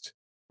highest.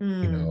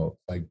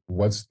 Like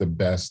what's the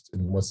best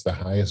and what's the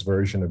highest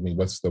version of me?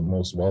 What's the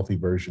most wealthy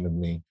version of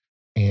me?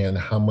 And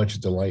how much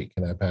delight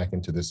can I pack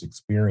into this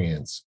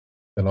experience?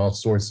 And all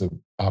sorts of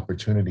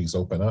opportunities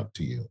open up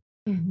to you,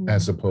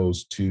 as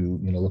opposed to,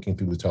 looking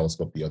through the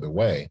telescope the other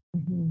way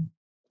and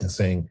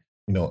saying,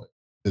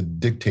 the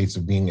dictates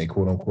of being a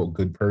quote unquote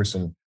good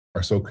person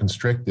are so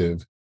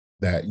constrictive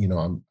that,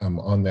 I'm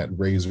on that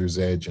razor's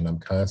edge and I'm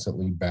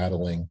constantly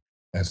battling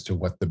as to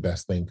what the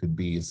best thing could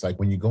be. It's like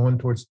when you're going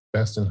towards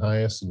best and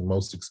highest and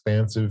most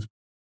expansive,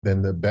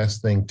 then the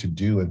best thing to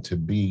do and to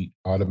be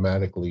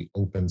automatically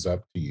opens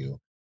up to you.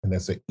 And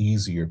that's an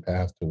easier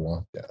path to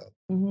walk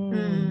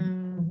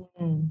down.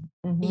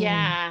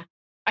 Yeah.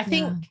 I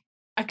think,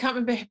 I can't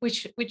remember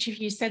which of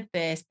you said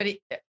this, but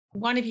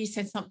one of you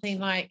said something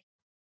like,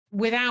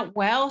 without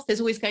wealth,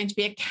 there's always going to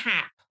be a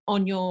cap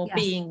on your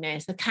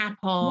beingness, a cap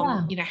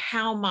on,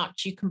 how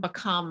much you can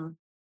become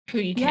who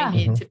you came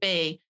here to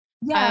be.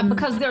 Yeah,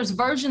 because there's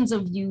versions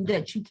of you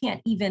that you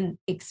can't even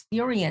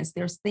experience.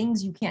 There's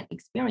things you can't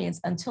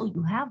experience until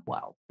you have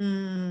wealth.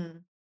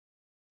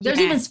 There's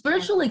even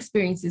spiritual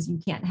experiences you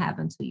can't have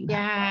until you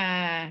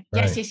have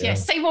wealth.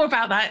 Yes. Say more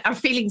about that. I'm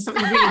feeling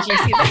something really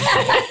juicy.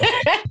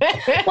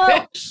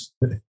 Well,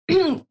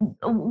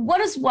 what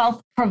does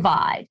wealth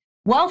provide?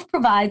 Wealth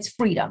provides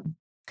freedom.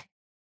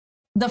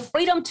 The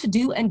freedom to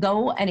do and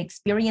go and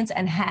experience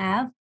and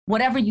have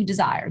whatever you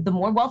desire. The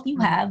more wealth you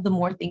have, the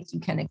more things you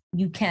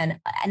can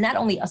not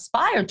only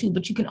aspire to,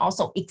 but you can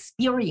also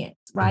experience,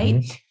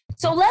 right?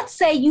 So let's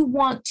say you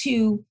want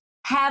to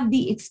have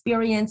the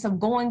experience of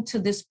going to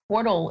this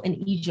portal in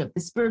Egypt,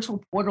 the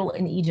spiritual portal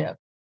in Egypt,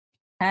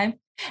 okay?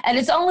 And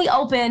it's only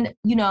open,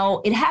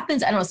 it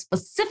happens on a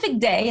specific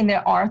day, and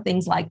there are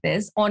things like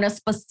this, on a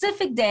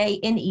specific day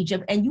in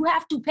Egypt, and you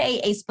have to pay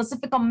a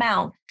specific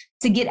amount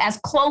to get as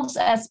close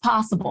as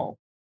possible.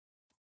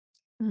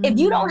 If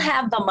you don't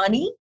have the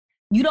money,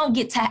 you don't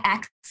get to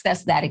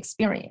access that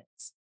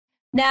experience.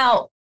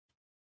 Now,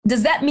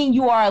 does that mean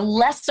you are a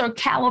lesser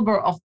caliber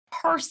of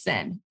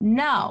person?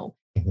 No.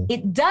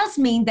 It does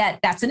mean that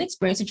that's an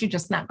experience that you're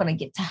just not going to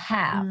get to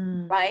have,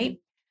 right?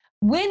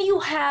 When you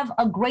have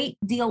a great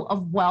deal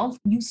of wealth,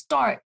 you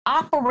start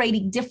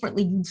operating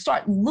differently. You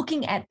start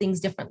looking at things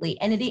differently,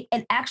 and it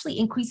actually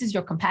increases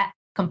your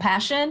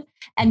compassion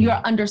and your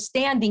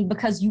understanding,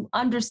 because you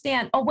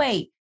understand, oh,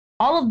 wait,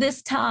 all of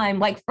this time,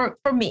 like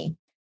for me,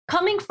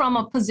 coming from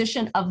a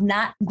position of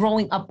not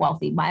growing up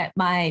wealthy, my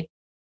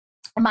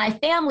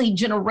family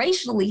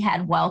generationally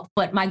had wealth,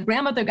 but my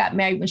grandmother got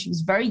married when she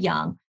was very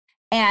young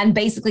and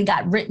basically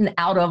got written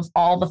out of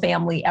all the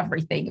family,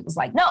 everything. It was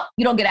like, no,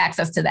 you don't get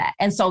access to that.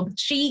 And so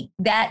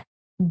that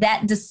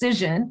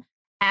decision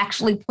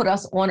actually put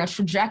us on a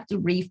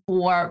trajectory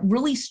for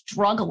really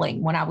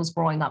struggling when I was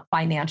growing up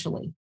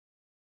financially.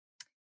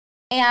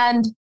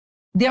 And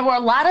there were a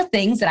lot of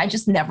things that I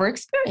just never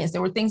experienced.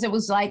 There were things that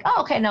was like,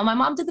 oh, okay, no, my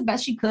mom did the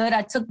best she could.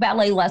 I took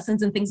ballet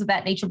lessons and things of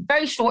that nature,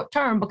 very short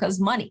term because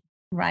money,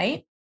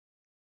 right?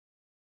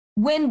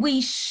 When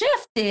we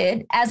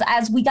shifted, as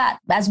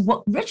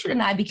Richard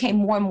and I became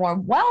more and more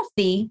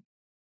wealthy,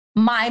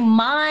 my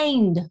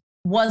mind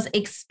was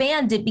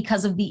expanded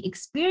because of the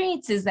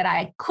experiences that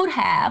I could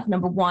have,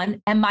 number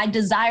one, and my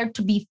desire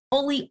to be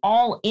fully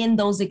all in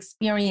those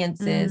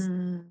experiences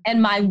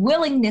and my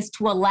willingness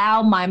to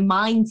allow my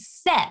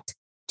mindset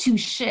to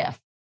shift.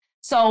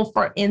 So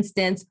for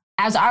instance,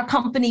 as our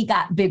company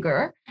got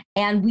bigger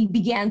and we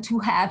began to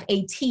have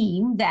a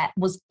team that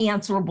was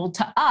answerable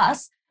to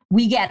us,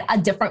 we get a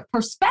different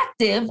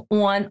perspective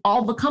on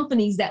all the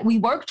companies that we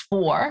worked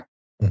for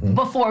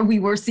before we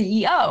were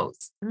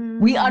CEOs.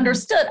 We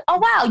understood, oh,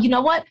 wow, you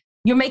know what?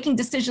 You're making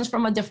decisions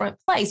from a different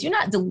place. You're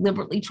not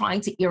deliberately trying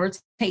to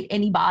irritate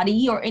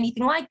anybody or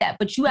anything like that,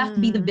 but you have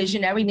to be the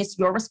visionary, and it's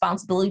your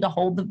responsibility to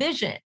hold the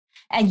vision.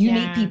 And you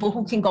need people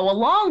who can go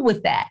along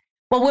with that.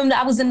 But when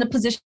I was in the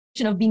position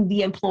of being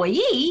the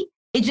employee,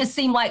 it just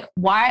seemed like,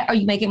 why are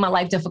you making my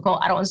life difficult?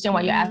 I don't understand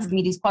why you're asking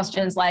me these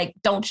questions. Like,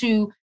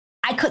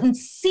 I couldn't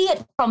see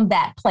it from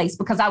that place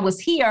because I was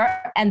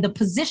here and the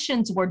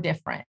positions were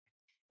different.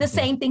 The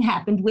same thing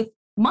happened with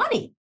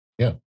money.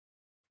 Yeah.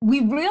 We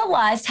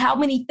realized how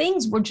many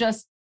things were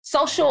just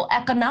social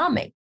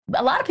economic.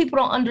 A lot of people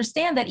don't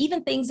understand that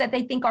even things that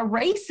they think are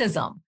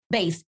racism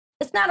based,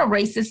 it's not a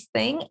racist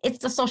thing.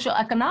 It's a social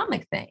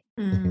economic thing.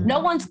 No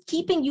one's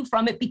keeping you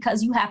from it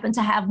because you happen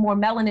to have more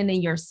melanin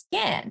in your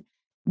skin.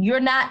 You're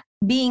not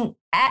being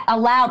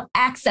allowed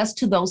access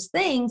to those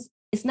things.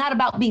 It's not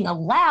about being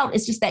allowed.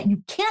 It's just that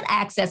you can't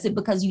access it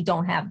because you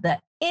don't have the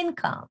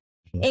income.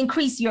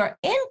 Increase your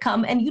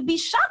income and you'd be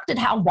shocked at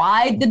how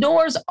wide the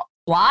doors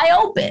fly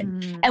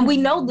open. And we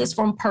know this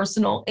from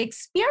personal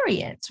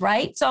experience,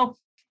 right? So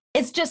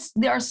it's just,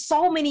 there are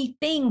so many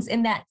things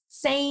in that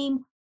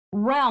same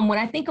realm. When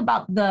I think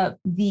about the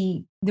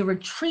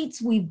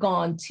retreats we've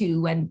gone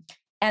to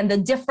and the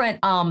different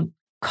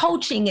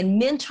coaching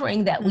and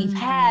mentoring that we've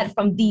had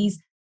from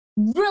these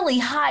really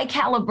high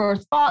caliber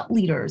thought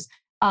leaders.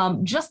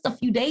 Just a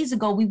few days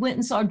ago, we went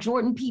and saw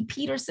Jordan P.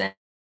 Peterson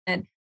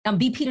and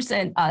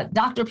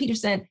Dr.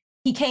 Peterson.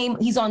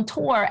 He's on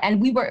tour,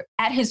 and we were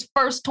at his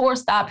first tour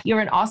stop here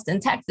in Austin,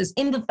 Texas,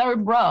 in the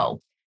third row.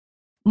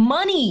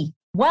 Money,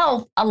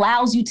 wealth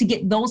allows you to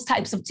get those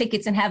types of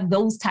tickets and have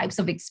those types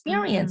of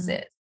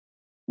experiences.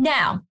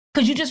 Now,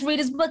 could you just read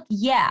his book?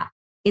 Yeah.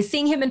 Is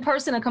seeing him in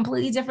person a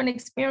completely different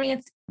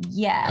experience?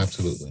 Yes.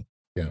 Absolutely.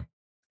 Yeah.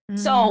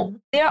 So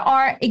there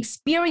are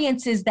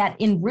experiences that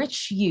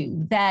enrich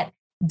you, that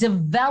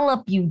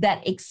develop you,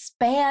 that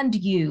expand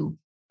you,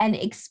 and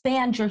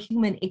expand your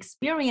human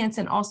experience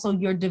and also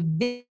your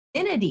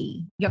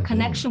divinity, your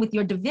connection with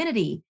your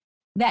divinity.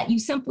 that you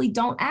simply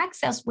don't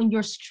access when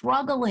you're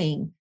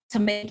struggling to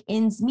make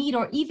ends meet,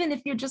 or even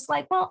if you're just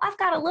like, well, I've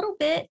got a little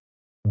bit,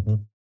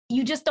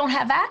 you just don't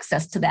have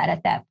access to that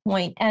at that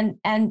point. And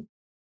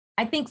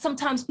I think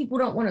sometimes people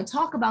don't want to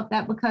talk about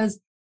that because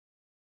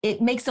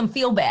it makes them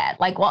feel bad.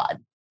 Like, well,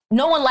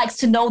 no one likes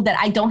to know that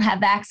I don't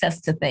have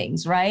access to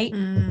things, right?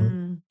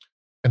 And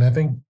I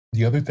think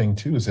the other thing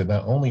too is that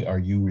not only are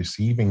you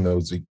receiving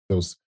those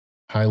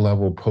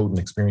high-level potent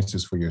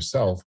experiences for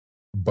yourself,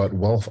 but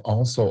wealth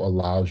also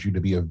allows you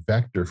to be a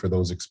vector for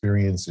those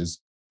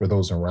experiences for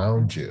those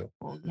around you.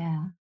 Oh,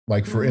 yeah.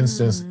 Like, for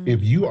instance,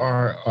 if you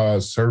are a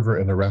server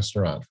in a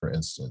restaurant, for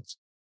instance,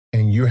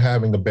 and you're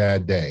having a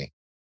bad day,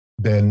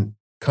 then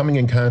coming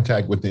in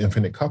contact with the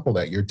infinite couple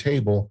at your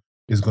table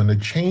is going to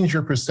change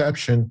your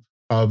perception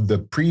of the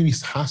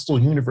previous hostile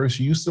universe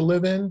you used to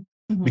live in.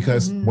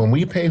 Because when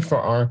we pay for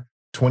our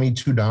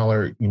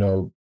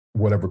 $22,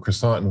 whatever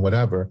croissant and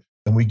whatever,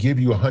 and we give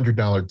you a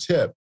 $100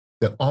 tip,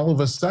 that all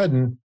of a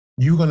sudden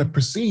you're going to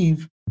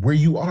perceive where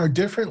you are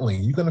differently.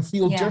 You're going to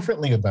feel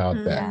differently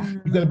about that.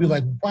 You're going to be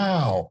like,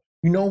 wow,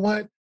 you know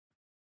what?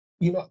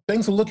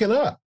 Things are looking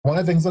up. Why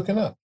are things looking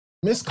up?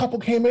 This couple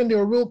came in, they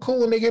were real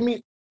cool, and they gave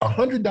me a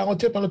 $100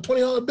 tip on a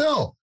 $20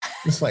 bill.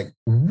 It's like,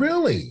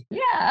 really?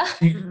 Yeah.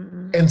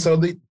 And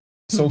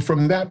so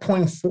from that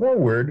point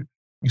forward,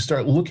 you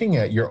start looking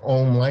at your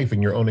own life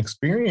and your own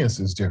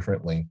experiences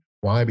differently.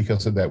 Why?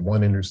 Because of that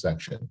one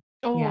intersection.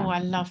 Oh, yeah. I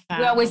love that.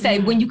 We always say,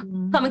 when you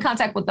come in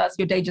contact with us,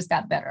 your day just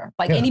got better.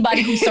 Like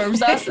anybody who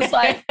serves us, it's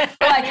like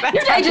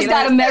your day just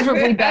got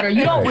immeasurably better.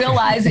 You don't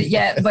realize it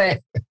yet,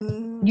 but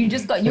you're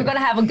going to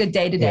have a good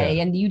day today.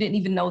 And you didn't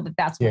even know that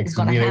that's what was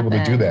going to happen.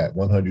 Being able to do that,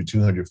 $100,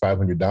 $200,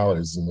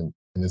 $500, and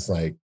it's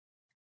like,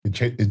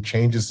 it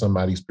changes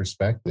somebody's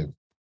perspective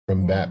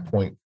from that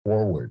point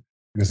forward.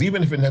 Because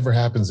even if it never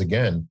happens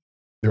again,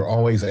 they're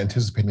always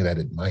anticipating that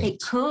it might.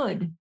 It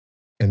could.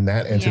 And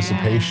that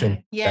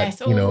anticipation,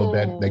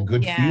 that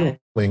good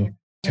feeling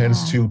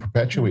tends to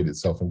perpetuate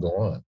itself and go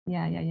on.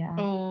 Yeah.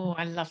 Oh,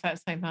 I love that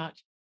so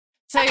much.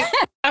 So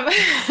I'm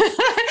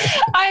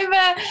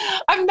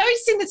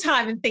noticing the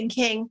time and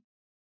thinking,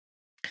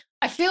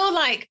 I feel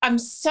like I'm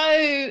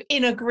so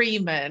in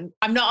agreement.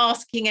 I'm not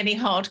asking any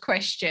hard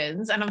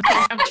questions, and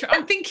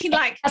I'm thinking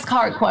like, ask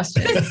hard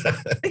questions.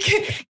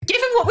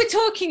 Given what we're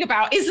talking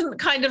about isn't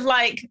kind of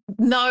like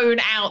known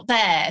out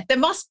there, there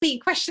must be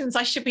questions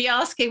I should be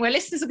asking where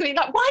listeners are going to be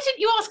like, why didn't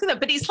you ask them that?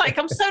 But it's like,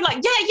 I'm so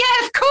like,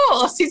 yeah, of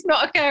course, it's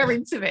not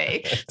occurring to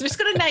me. So I'm just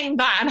going to name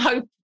that and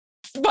hope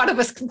one of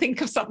us can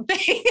think of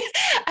something.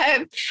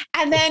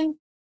 And then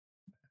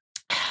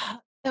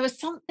there was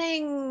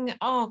something,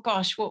 oh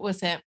gosh, what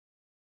was it?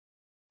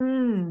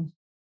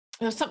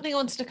 There was something I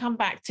wanted to come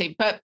back to,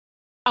 but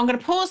I'm going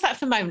to pause that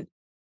for a moment.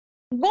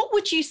 What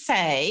would you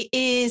say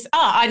is,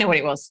 I know what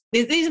it was.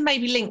 These are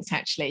maybe linked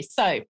actually.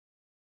 So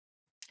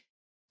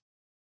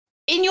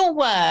in your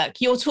work,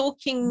 you're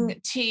talking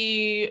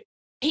to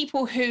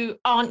people who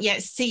aren't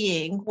yet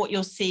seeing what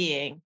you're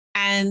seeing.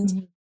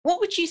 And what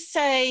would you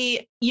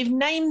say, you've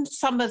named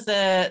some of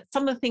the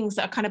things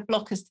that are kind of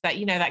blockers to that,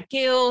 that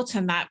guilt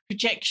and that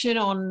projection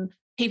on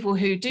people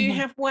who do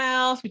have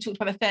wealth. We talked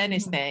about the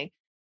fairness thing.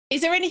 Is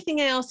there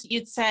anything else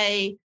you'd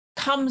say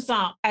comes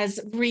up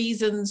as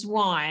reasons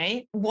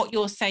why what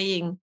you're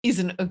saying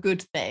isn't a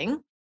good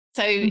thing?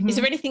 So is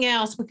there anything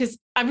else? Because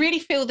I really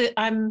feel that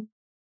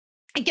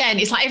again,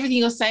 it's like everything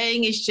you're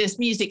saying is just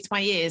music to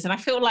my ears. And I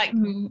feel like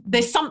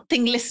there's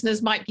something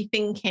listeners might be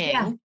thinking,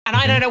 and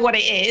I don't know what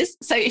it is.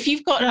 So if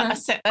you've got a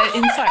insight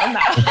on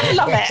that, I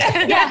love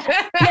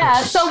it.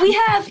 Yeah. So we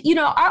have,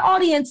 our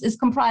audience is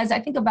comprised,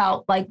 I think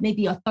about like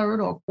maybe a third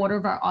or a quarter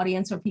of our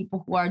audience are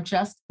people who are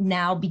just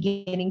now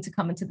beginning to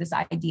come into this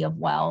idea of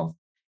wealth.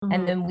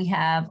 And then we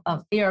have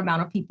a fair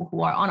amount of people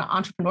who are on an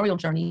entrepreneurial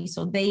journey.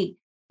 So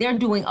they're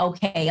doing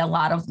okay, a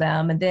lot of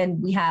them. And then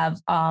we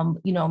have,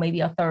 maybe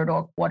a third or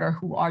a quarter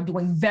who are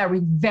doing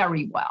very,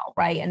 very well,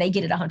 right? And they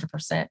get it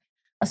 100%.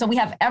 So we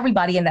have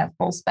everybody in that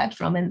full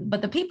spectrum.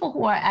 But the people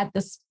who are at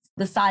the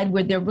side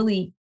where they're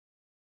really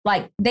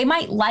like, they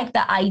might like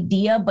the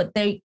idea, but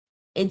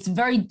it's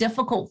very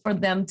difficult for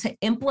them to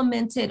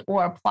implement it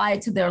or apply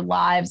it to their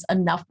lives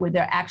enough where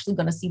they're actually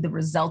going to see the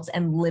results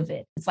and live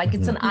it. It's like,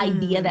 it's an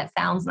idea that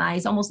sounds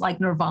nice, almost like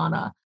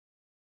nirvana.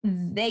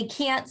 They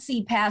can't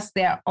see past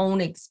their own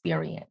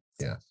experience.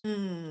 Yes.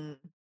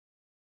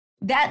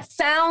 That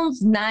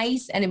sounds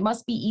nice, and it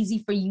must be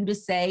easy for you to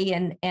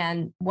say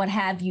and what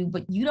have you,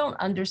 but you don't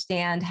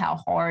understand how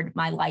hard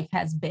my life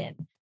has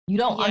been. You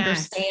don't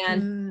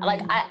understand.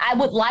 Like, I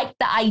would like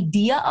the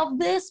idea of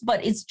this,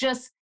 but it's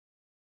just,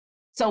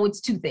 so it's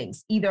two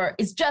things. Either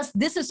it's just,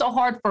 this is so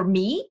hard for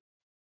me,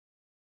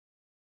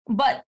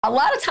 but a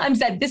lot of times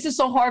that this is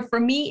so hard for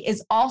me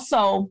is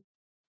also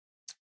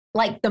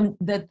like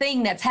the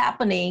thing that's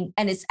happening,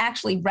 and it's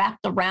actually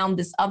wrapped around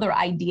this other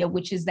idea,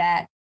 which is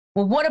that,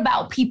 well, what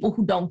about people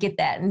who don't get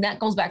that? And that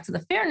goes back to the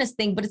fairness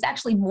thing, but it's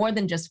actually more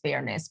than just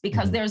fairness,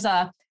 because there's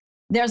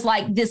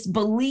like this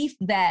belief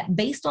that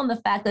based on the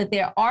fact that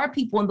there are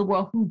people in the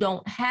world who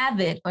don't have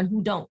it and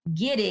who don't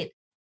get it,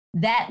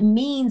 that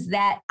means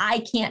that I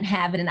can't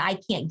have it and I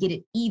can't get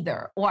it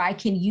either, or I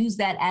can use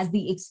that as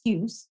the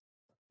excuse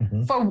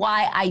for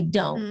why I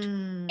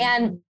don't.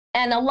 And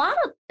a lot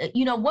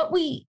of, what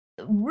we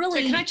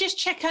really... So can I just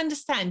check,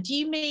 understand? Do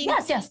you mean...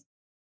 Yes.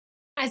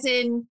 As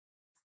in,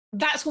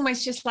 that's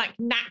almost just like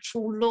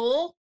natural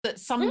law that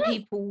some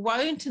people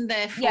won't, and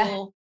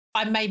therefore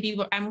I'm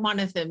one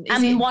of them.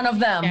 One of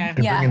them. Yeah.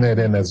 Bringing that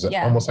in as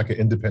almost like an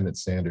independent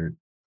standard.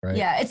 Right.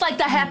 Yeah, it's like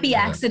the happy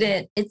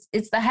accident.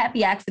 It's the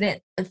happy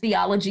accident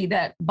theology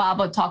that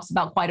Baba talks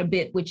about quite a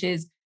bit, which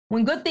is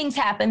when good things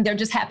happen, they're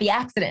just happy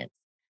accidents.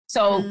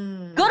 So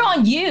good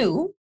on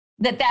you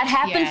that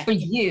happened for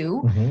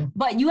you,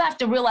 but you have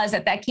to realize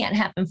that can't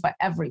happen for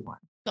everyone.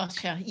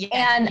 Gotcha.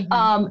 Yeah.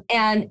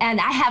 And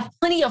I have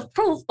plenty of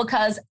proof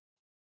because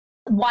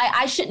why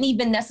I shouldn't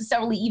even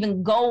necessarily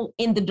even go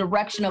in the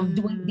direction of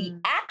doing the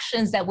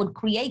actions that would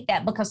create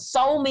that, because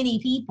so many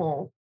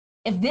people,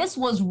 if this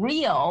was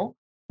real,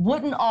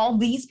 wouldn't all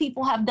these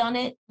people have done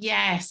it?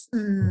 Yes.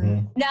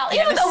 Now,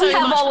 even though we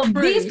have all of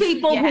these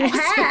people who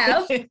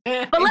have,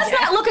 but let's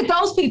not look at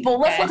those people.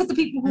 Let's look at the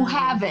people who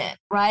haven't,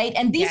 right?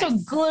 And these are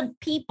good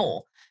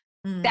people.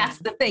 That's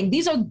the thing.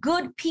 These are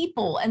good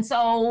people. And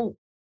so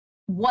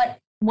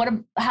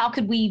how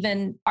could we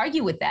even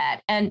argue with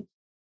that? And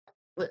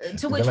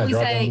to which we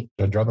say...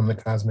 I draw them the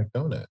cosmic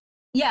donut.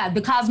 Yeah,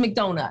 the cosmic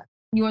donut.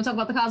 You want to talk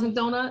about the cosmic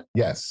donut?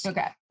 Yes.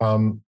 Okay.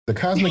 The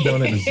cosmic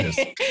donut is this.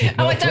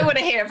 I don't want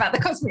to hear about the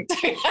cosmic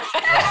donut.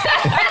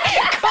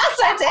 Of course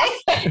I do.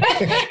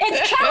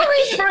 It's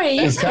calorie-free.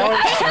 It's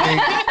calorie-free.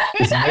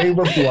 It's made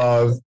with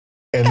love.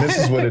 And this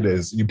is what it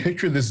is. You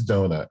picture this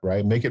donut,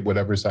 right? Make it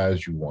whatever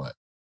size you want.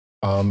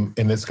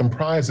 And it's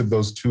comprised of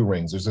those two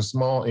rings. There's a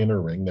small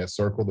inner ring, that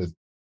circle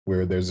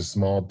where there's a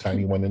small,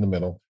 tiny one in the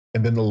middle,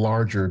 and then the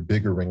larger,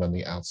 bigger ring on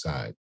the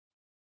outside.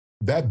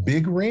 That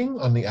big ring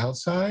on the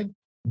outside,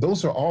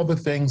 those are all the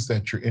things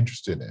that you're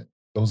interested in.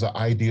 Those are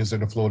ideas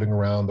that are floating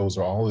around. Those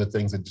are all the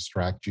things that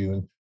distract you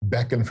and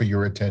beckon for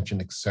your attention,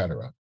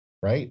 etc.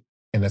 Right?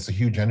 And that's a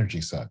huge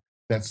energy suck.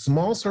 That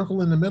small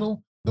circle in the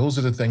middle, those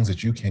are the things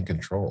that you can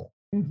control.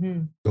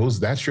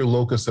 That's your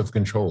locus of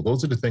control.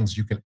 Those are the things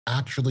you can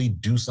actually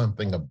do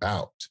something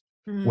about.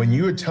 When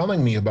you are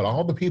telling me about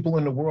all the people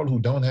in the world who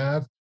don't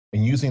have,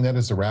 and using that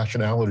as a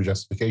rationale or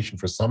justification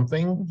for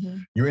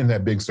something, you're in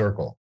that big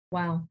circle.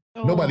 Wow.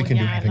 Nobody can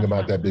do anything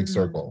about that big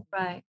circle.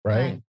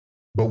 Right.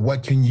 But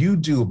what can you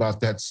do about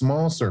that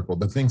small circle,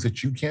 the things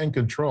that you can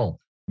control?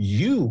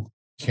 You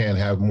can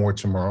have more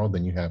tomorrow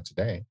than you have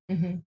today.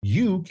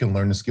 You can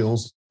learn the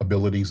skills,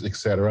 abilities,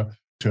 etc.,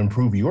 to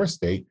improve your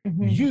state.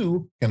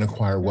 You can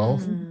acquire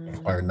wealth,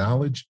 acquire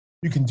knowledge.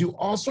 You can do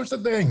all sorts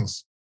of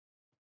things.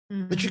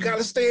 But you got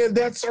to stay in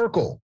that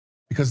circle,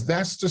 because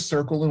that's the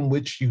circle in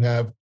which you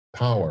have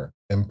power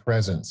and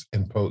presence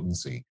and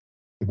potency.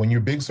 When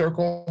you're big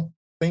circle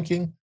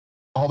thinking,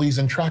 all these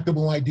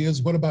intractable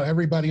ideas, what about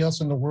everybody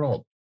else in the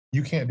world?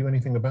 You can't do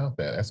anything about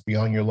that. That's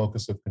beyond your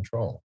locus of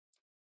control.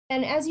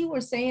 And as you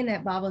were saying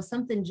that, Baba,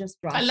 something just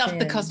dropped in. I love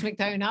the cosmic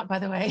donut, by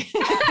the way.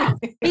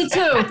 Me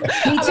too.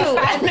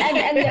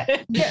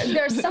 And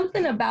there's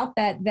something about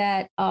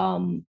that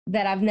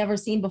I've never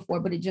seen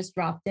before, but it just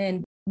dropped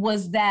in,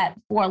 was that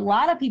for a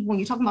lot of people, when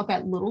you're talking about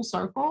that little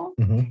circle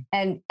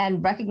and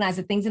recognize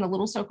that things in a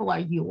little circle are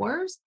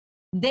yours,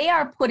 they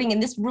are putting,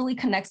 and this really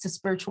connects to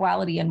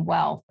spirituality and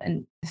wealth,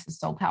 and this is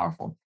so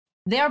powerful,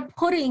 they're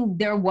putting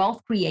their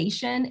wealth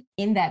creation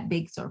in that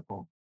big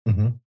circle.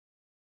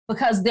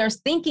 Because they're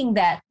thinking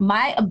that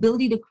my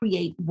ability to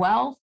create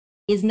wealth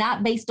is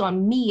not based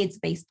on me, it's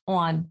based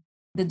on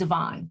the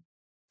divine.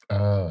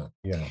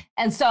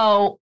 And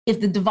so if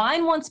the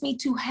divine wants me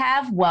to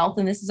have wealth,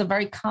 and this is a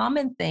very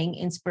common thing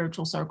in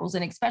spiritual circles,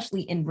 and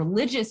especially in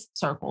religious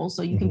circles,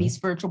 so you can be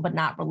spiritual but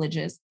not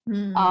religious.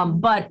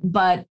 But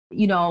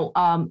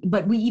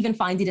we even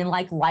find it in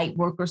like light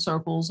worker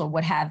circles or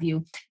what have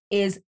you,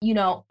 is,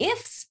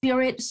 if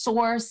spirit,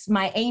 source,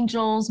 my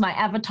angels, my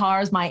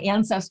avatars, my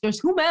ancestors,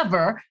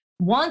 whomever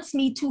wants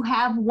me to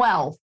have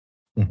wealth,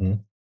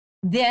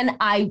 then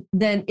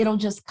it'll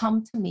just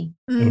come to me.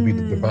 It'll be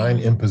the divine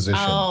imposition.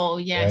 Oh,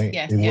 yes, right?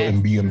 yes, It yes.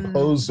 will be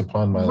imposed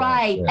upon my life.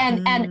 Right.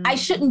 And I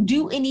shouldn't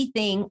do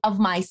anything of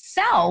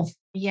myself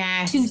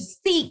to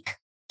seek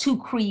to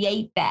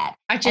create that.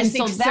 I just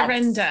need to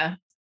surrender.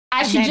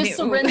 I should just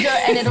surrender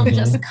and it'll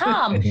just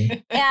come.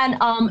 And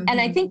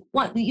I think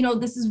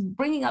this is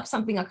bringing up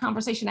a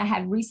conversation I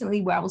had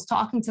recently where I was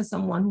talking to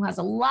someone who has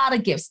a lot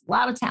of gifts, a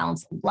lot of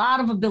talents, a lot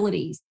of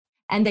abilities.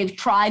 And they've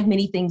tried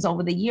many things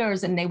over the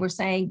years. And they were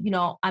saying,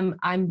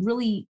 I'm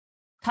really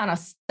kind of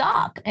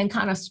stuck and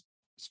kind of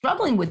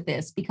struggling with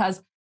this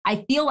because I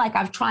feel like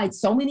I've tried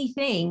so many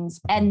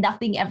things and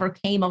nothing ever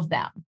came of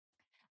them.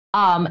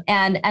 And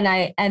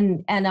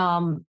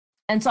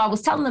so I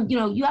was telling them,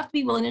 you have to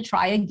be willing to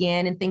try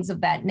again and things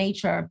of that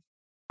nature.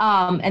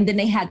 And then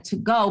they had to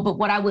go. But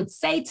what I would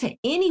say to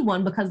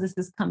anyone, because this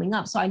is coming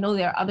up, so I know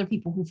there are other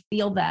people who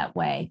feel that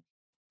way,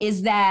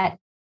 is that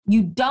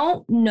you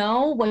don't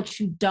know what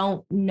you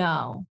don't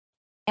know.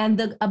 And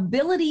the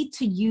ability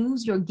to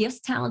use your gifts,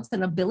 talents,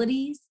 and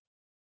abilities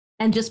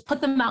and just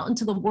put them out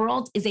into the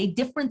world is a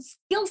different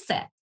skill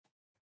set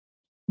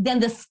than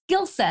the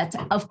skill set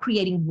of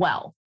creating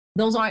wealth.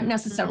 Those aren't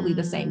necessarily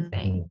the same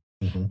thing.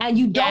 And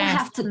you don't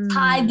have to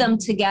tie them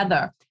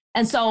together.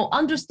 And so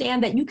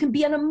understand that you can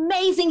be an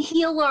amazing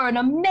healer, an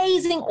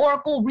amazing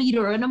oracle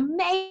reader, an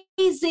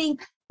amazing,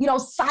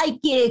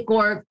 psychic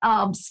or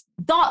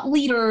thought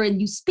leader,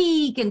 and you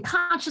speak and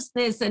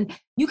consciousness, and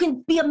you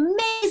can be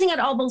amazing at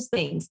all those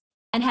things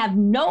and have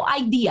no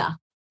idea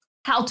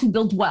how to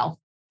build wealth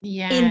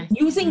in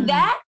using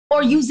that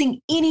or using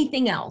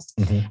anything else.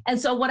 And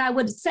so what I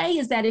would say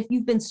is that if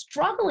you've been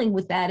struggling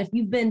with that, if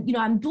you've been,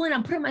 I'm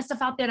putting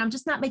myself out there and I'm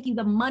just not making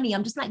the money,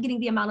 I'm just not getting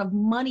the amount of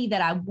money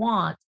that I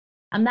want,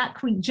 I'm not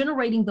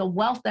generating the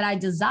wealth that I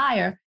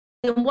desire,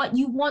 then what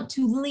you want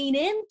to lean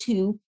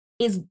into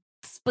is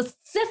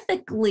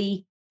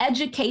specifically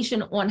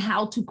education on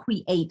how to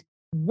create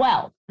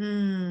wealth,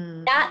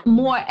 not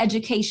more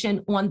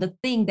education on the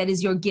thing that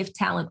is your gift,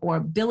 talent, or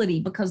ability,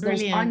 because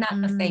those are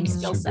not the same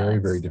skill sets. Very,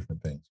 very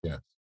different things. Yeah.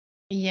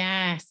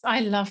 Yes, I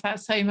love that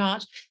so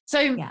much.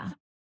 So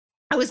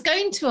I was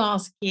going to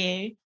ask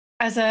you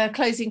as a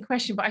closing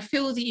question, but I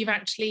feel that you've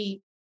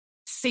actually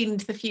seen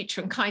into the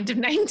future and kind of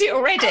named it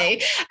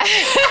already.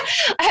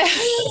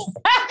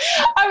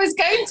 I was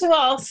going to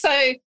ask,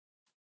 so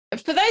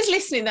for those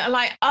listening that are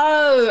like,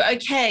 oh,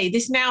 okay,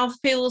 this now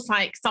feels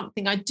like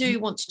something I do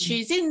want to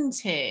choose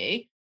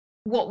into,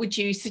 what would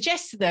you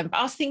suggest to them? But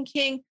I was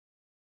thinking,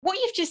 what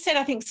you've just said,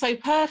 I think, is so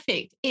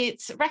perfect.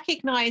 It's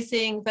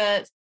recognizing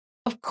that,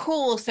 of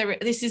course,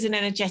 this is an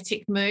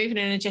energetic move, an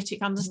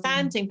energetic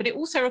understanding, but it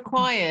also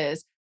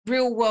requires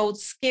real world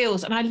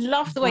skills. And I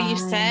love the way you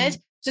said,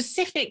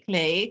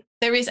 specifically,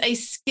 there is a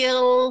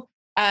skill,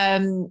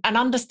 an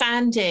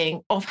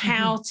understanding of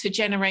how to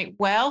generate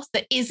wealth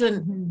that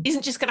isn't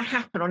just going to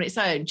happen on its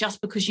own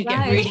just because you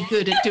get really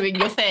good at doing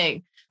your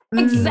thing.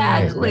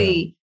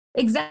 Exactly.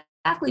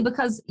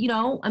 Because,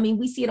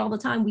 we see it all the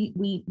time.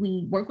 We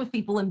work with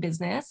people in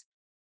business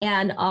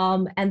and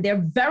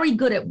they're very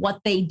good at what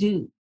they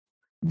do.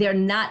 They're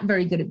not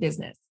very good at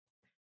business.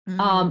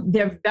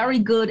 They're very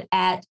good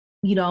at,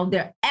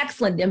 they're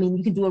excellent.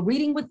 You can do a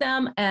reading with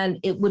them and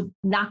it would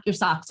knock your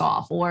socks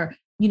off, or,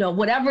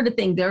 whatever the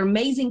thing. They're an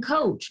amazing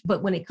coach.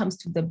 But when it comes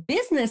to the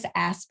business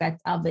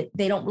aspect of it,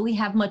 they don't really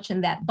have much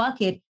in that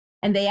bucket.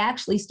 And they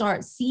actually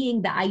start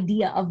seeing the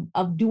idea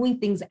of doing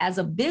things as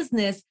a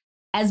business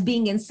as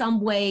being in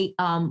some way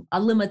a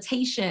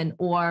limitation,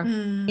 or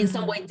in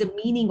some way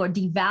demeaning or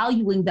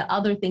devaluing the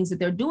other things that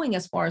they're doing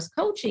as far as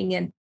coaching.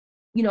 And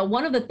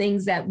one of the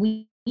things that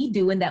we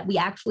do and that we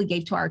actually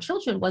gave to our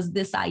children was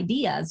this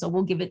idea. So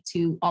we'll give it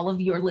to all of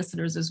your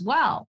listeners as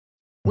well,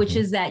 which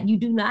is that you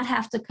do not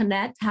have to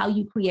connect how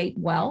you create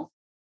wealth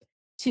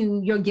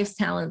to your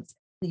gifts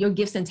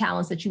and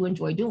talents that you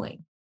enjoy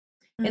doing.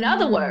 In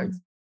other words,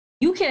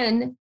 you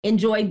can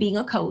enjoy being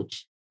a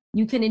coach.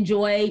 You can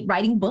enjoy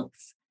writing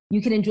books.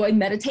 You can enjoy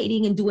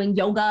meditating and doing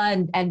yoga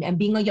and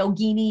being a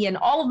yogini and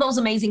all of those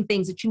amazing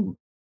things that you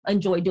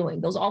enjoy doing.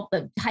 Those all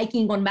the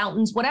hiking on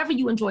mountains, whatever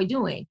you enjoy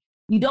doing.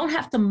 You don't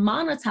have to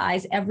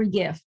monetize every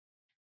gift.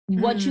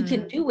 What you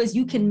can do is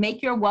you can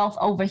make your wealth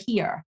over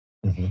here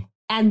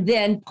and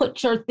then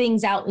put your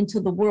things out into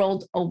the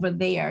world over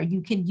there.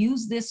 You can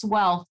use this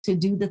wealth to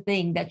do the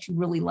thing that you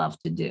really love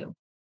to do.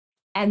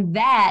 And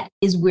that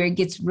is where it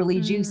gets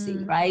really juicy,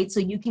 right? So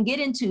you can get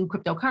into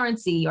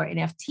cryptocurrency or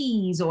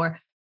NFTs, or,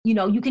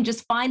 you can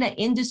just find an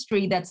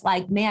industry that's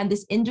like, man,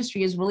 this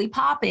industry is really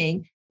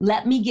popping.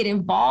 Let me get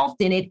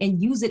involved in it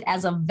and use it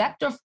as a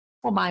vector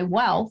for my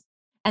wealth.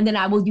 And then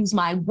I will use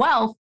my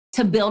wealth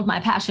to build my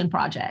passion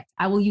project.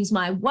 I will use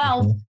my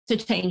wealth to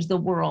change the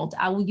world.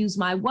 I will use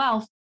my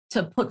wealth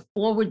to put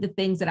forward the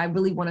things that I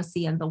really want to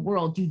see in the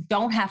world. You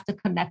don't have to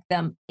connect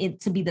them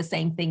to be the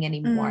same thing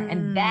anymore.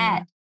 And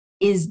that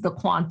is the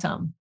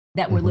quantum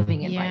that we're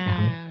living in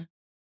right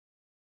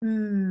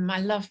now. I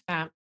love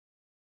that.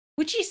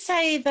 Would you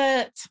say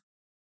that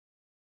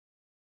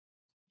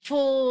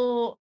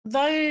for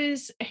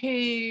those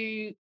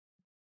who,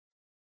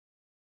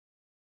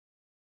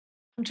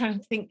 I'm trying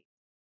to think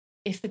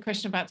if the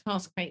question about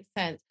task makes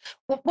sense.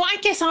 What I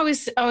guess I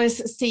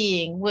was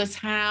seeing was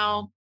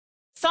how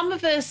some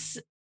of us,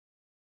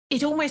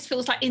 it almost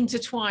feels like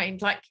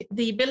intertwined, like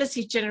the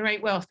ability to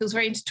generate wealth feels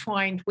very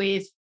intertwined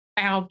with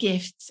our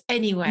gifts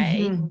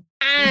anyway.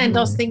 And I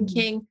was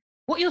thinking,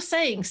 what you're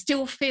saying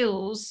still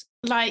feels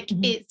like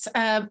it's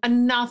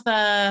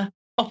another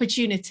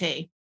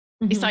opportunity.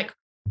 It's like,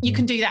 you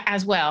can do that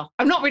as well.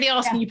 I'm not really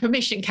asking you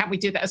permission, can we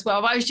do that as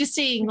well? But I was just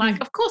seeing like,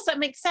 of course that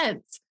makes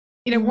sense.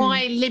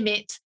 Why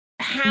limit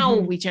how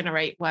we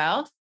generate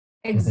wealth?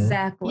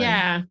 Exactly.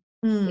 Yeah.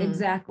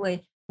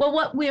 Exactly. Well,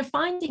 what we're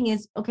finding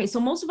is, okay, so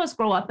most of us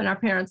grow up and our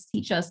parents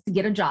teach us to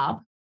get a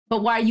job,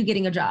 but why are you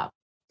getting a job?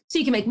 So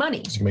you can make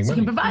money, so you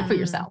can provide for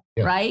yourself,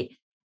 right?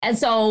 And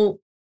so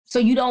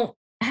you don't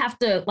have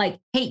to like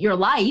hate your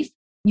life.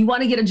 You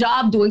want to get a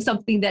job doing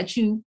something that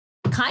you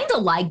kind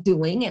of like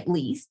doing at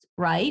least,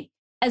 right?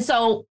 And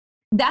so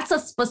that's a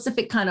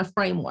specific kind of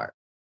framework.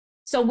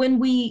 So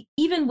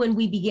even when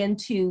we begin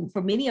to,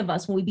 for many of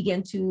us, when we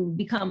begin to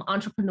become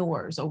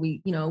entrepreneurs, or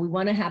we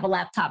want to have a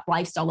laptop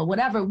lifestyle or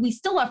whatever, we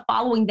still are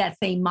following that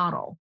same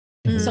model.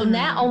 So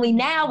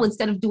now,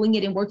 instead of doing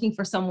it and working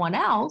for someone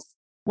else,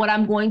 what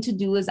I'm going to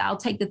do is I'll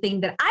take the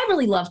thing that I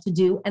really love to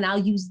do and I'll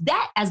use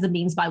that as the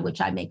means by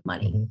which I make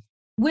money,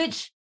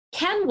 which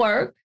can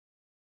work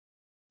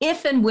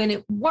if and when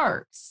it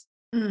works.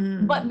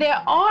 But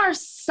there are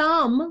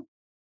some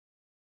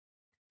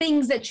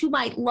things that you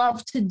might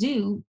love to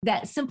do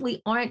that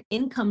simply aren't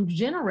income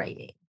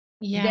generating.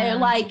 Yeah. They're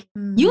like,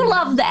 you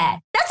love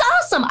that. That's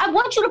awesome. I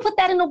want you to put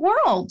that in the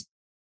world.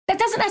 That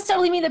doesn't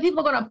necessarily mean that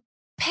people are going to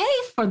pay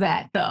for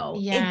that, though.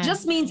 It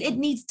just means it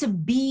needs to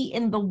be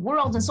in the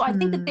world. And so I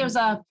think that there's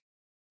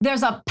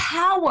a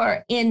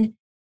power in,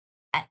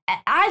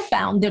 I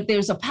found that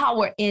there's a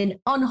power in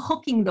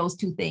unhooking those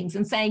two things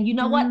and saying, you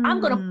know what, I'm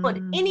going to put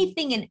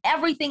anything and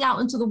everything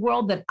out into the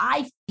world that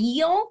I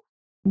feel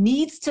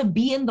needs to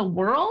be in the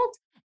world.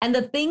 And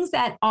the things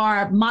that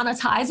are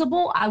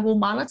monetizable, I will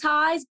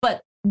monetize.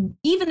 But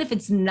even if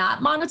it's not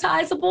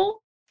monetizable,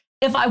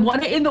 if I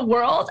want it in the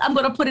world, I'm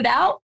going to put it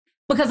out,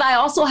 because I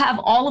also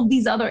have all of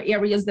these other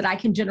areas that I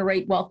can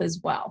generate wealth as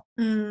well.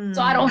 So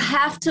I don't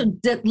have to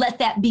let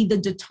that be the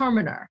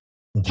determiner.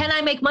 Can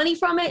I make money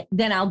from it?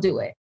 Then I'll do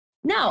it.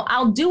 No,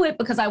 I'll do it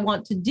because I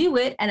want to do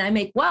it, and I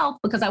make wealth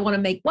because I want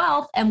to make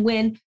wealth. And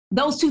when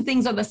those two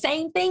things are the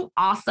same thing,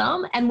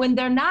 awesome. And when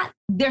they're not,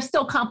 they're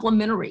still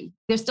complementary.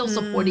 They're still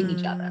supporting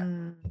each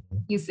other.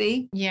 You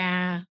see?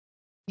 Yeah.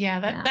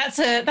 Yeah,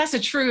 that's a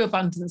true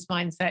abundance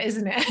mindset,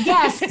 isn't it?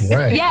 Yes.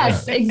 Right,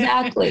 yes, yeah.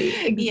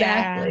 Exactly.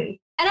 Yeah.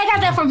 And I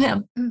got that from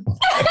him.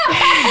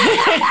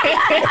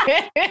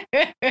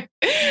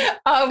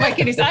 Oh my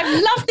goodness. I've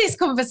loved this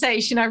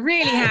conversation. I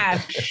really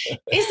have.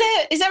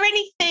 Is there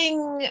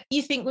anything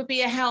you think would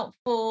be a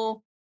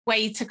helpful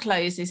way to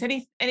close this?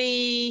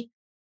 Any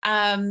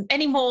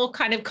more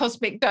kind of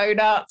cosmic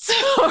donuts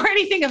or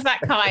anything of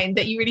that kind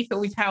that you really feel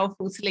would be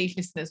powerful to leave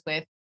listeners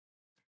with?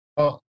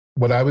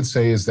 What I would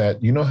say is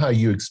that, you know how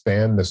you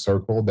expand the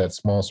circle, that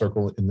small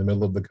circle in the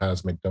middle of the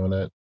cosmic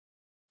donut,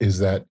 is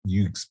that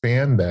you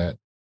expand that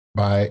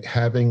by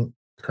having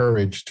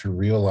courage to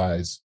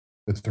realize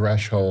the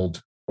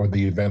threshold or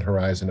the event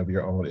horizon of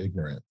your own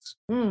ignorance.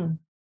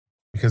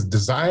 Because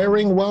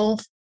desiring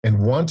wealth and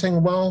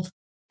wanting wealth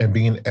and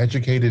being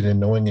educated and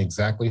knowing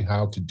exactly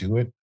how to do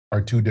it are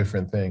two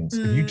different things.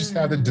 If you just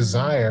have the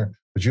desire,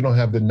 but you don't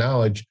have the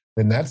knowledge,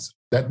 then that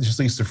just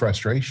leads to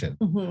frustration.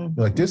 You're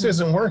like, this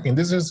isn't working.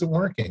 This isn't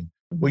working.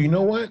 Well, you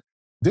know what?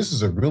 This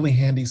is a really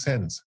handy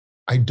sentence.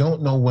 I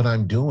don't know what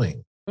I'm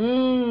doing.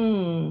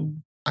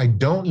 I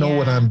don't know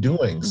what I'm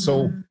doing.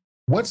 So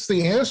what's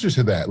the answer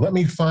to that? Let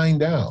me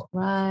find out.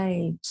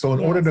 Right. So in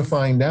order to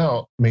find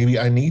out, maybe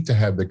I need to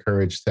have the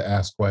courage to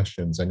ask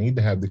questions. I need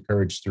to have the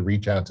courage to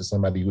reach out to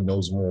somebody who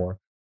knows more,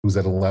 who's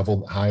at a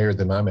level higher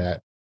than I'm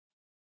at.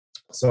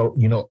 So,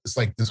 it's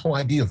like this whole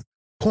idea of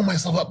pull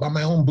myself up by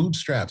my own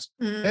bootstraps.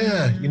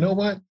 Yeah, you know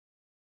what?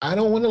 I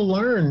don't want to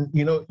learn,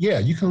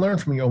 you can learn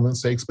from your own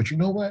mistakes, but you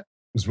know what?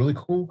 It was really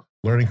cool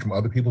learning from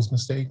other people's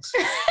mistakes.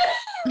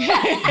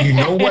 You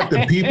know what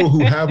the people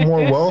who have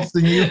more wealth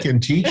than you can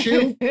teach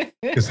you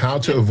is how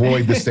to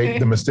avoid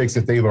the mistakes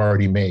that they've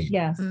already made.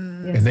 Yes.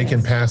 And they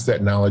can pass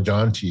that knowledge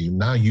on to you.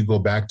 Now you go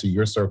back to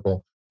your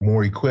circle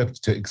more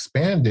equipped to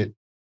expand it,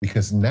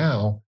 because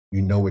now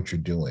you know what you're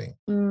doing.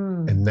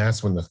 And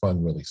that's when the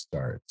fun really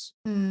starts.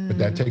 But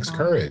that takes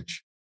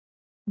courage.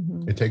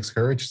 It takes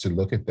courage to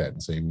look at that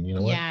and say, you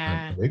know what?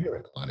 I'm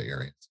ignorant in a lot of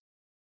areas.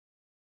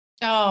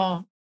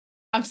 Oh,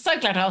 I'm so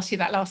glad I asked you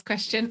that last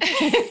question.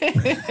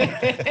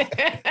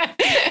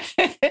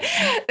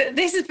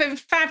 This has been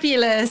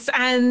fabulous.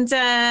 And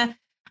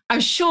I'm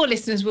sure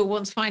listeners will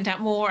want to find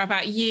out more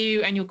about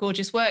you and your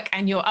gorgeous work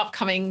and your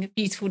upcoming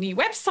beautiful new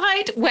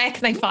website. Where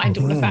can they find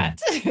all of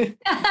that?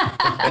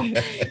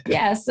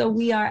 Yeah, so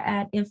we are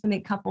at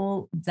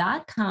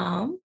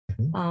infinitecouple.com.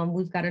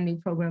 We've got a new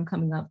program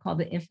coming up called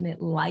the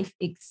Infinite Life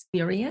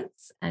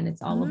Experience. And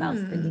it's all about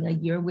spending a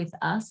year with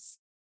us,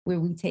 where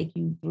we take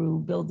you through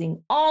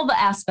building all the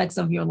aspects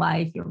of your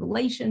life, your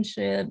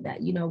relationship, that,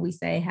 we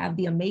say have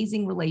the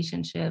amazing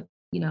relationship,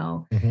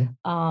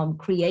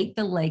 create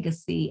the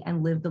legacy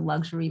and live the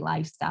luxury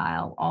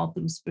lifestyle, all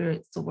through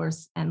spirit,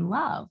 source, and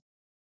love.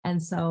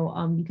 And so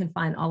you can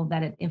find all of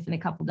that at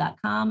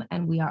infinitecouple.com.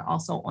 And we are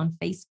also on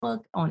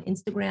Facebook, on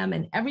Instagram,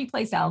 and every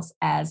place else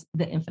as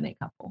The Infinite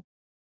Couple.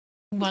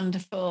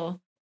 Wonderful.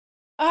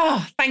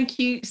 Oh, thank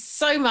you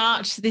so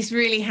much. This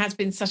really has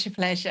been such a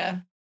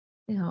pleasure.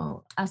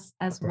 Us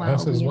as well.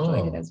 We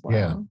enjoyed it as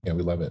well. Yeah,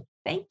 we love it.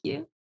 Thank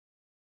you.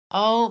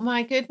 Oh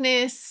my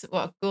goodness,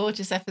 what a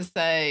gorgeous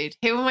episode.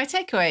 Here are my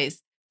takeaways.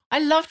 I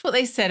loved what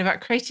they said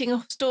about creating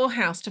a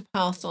storehouse to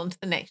pass on to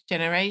the next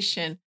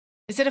generation.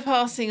 Instead of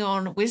passing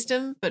on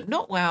wisdom, but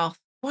not wealth,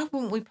 why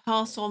wouldn't we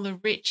pass on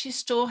the richest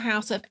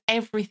storehouse of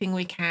everything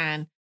we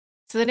can,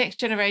 so the next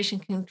generation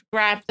can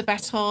grab the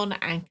baton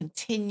and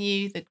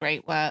continue the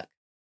great work?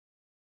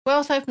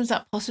 Wealth opens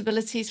up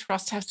possibilities for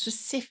us to have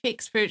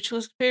specific spiritual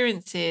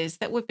experiences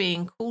that we're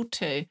being called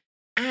to.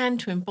 and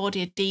to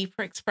embody a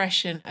deeper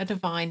expression of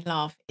divine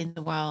love in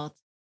the world.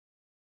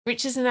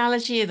 Richard's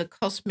analogy of the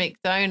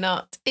cosmic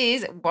donut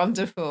is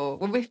wonderful.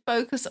 When we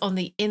focus on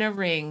the inner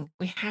ring,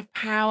 we have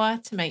power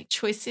to make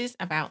choices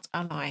about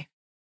our life.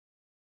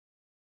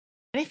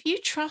 And if you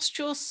trust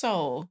your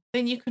soul,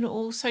 then you can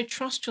also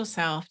trust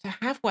yourself to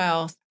have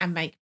wealth and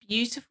make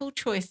beautiful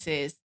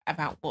choices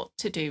about what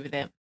to do with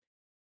it.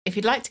 If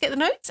you'd like to get the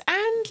notes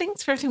and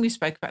links for everything we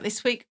spoke about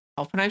this week,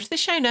 hop on over to the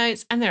show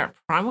notes, and they're at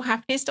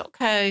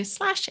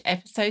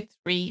primalhappiness.co/episode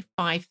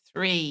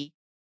 353.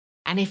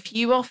 And if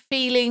you are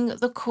feeling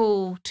the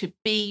call to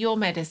be your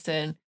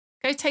medicine,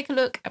 go take a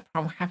look at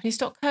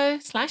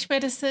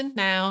primalhappiness.co/medicine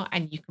now,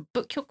 and you can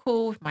book your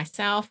call with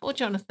myself or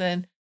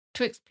Jonathan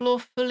to explore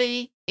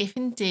fully if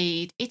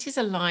indeed it is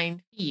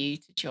aligned for you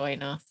to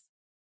join us.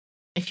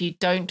 If you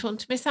don't want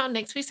to miss out on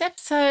next week's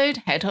episode,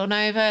 head on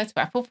over to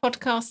Apple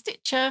Podcast,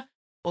 Stitcher,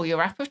 or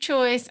your app of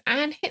choice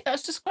and hit that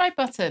subscribe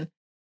button.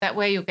 That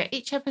way you'll get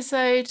each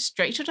episode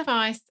straight to your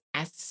device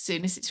as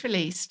soon as it's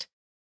released.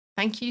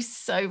 Thank you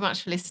so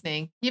much for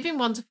listening. You've been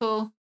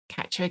wonderful.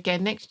 Catch you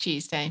again next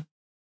Tuesday.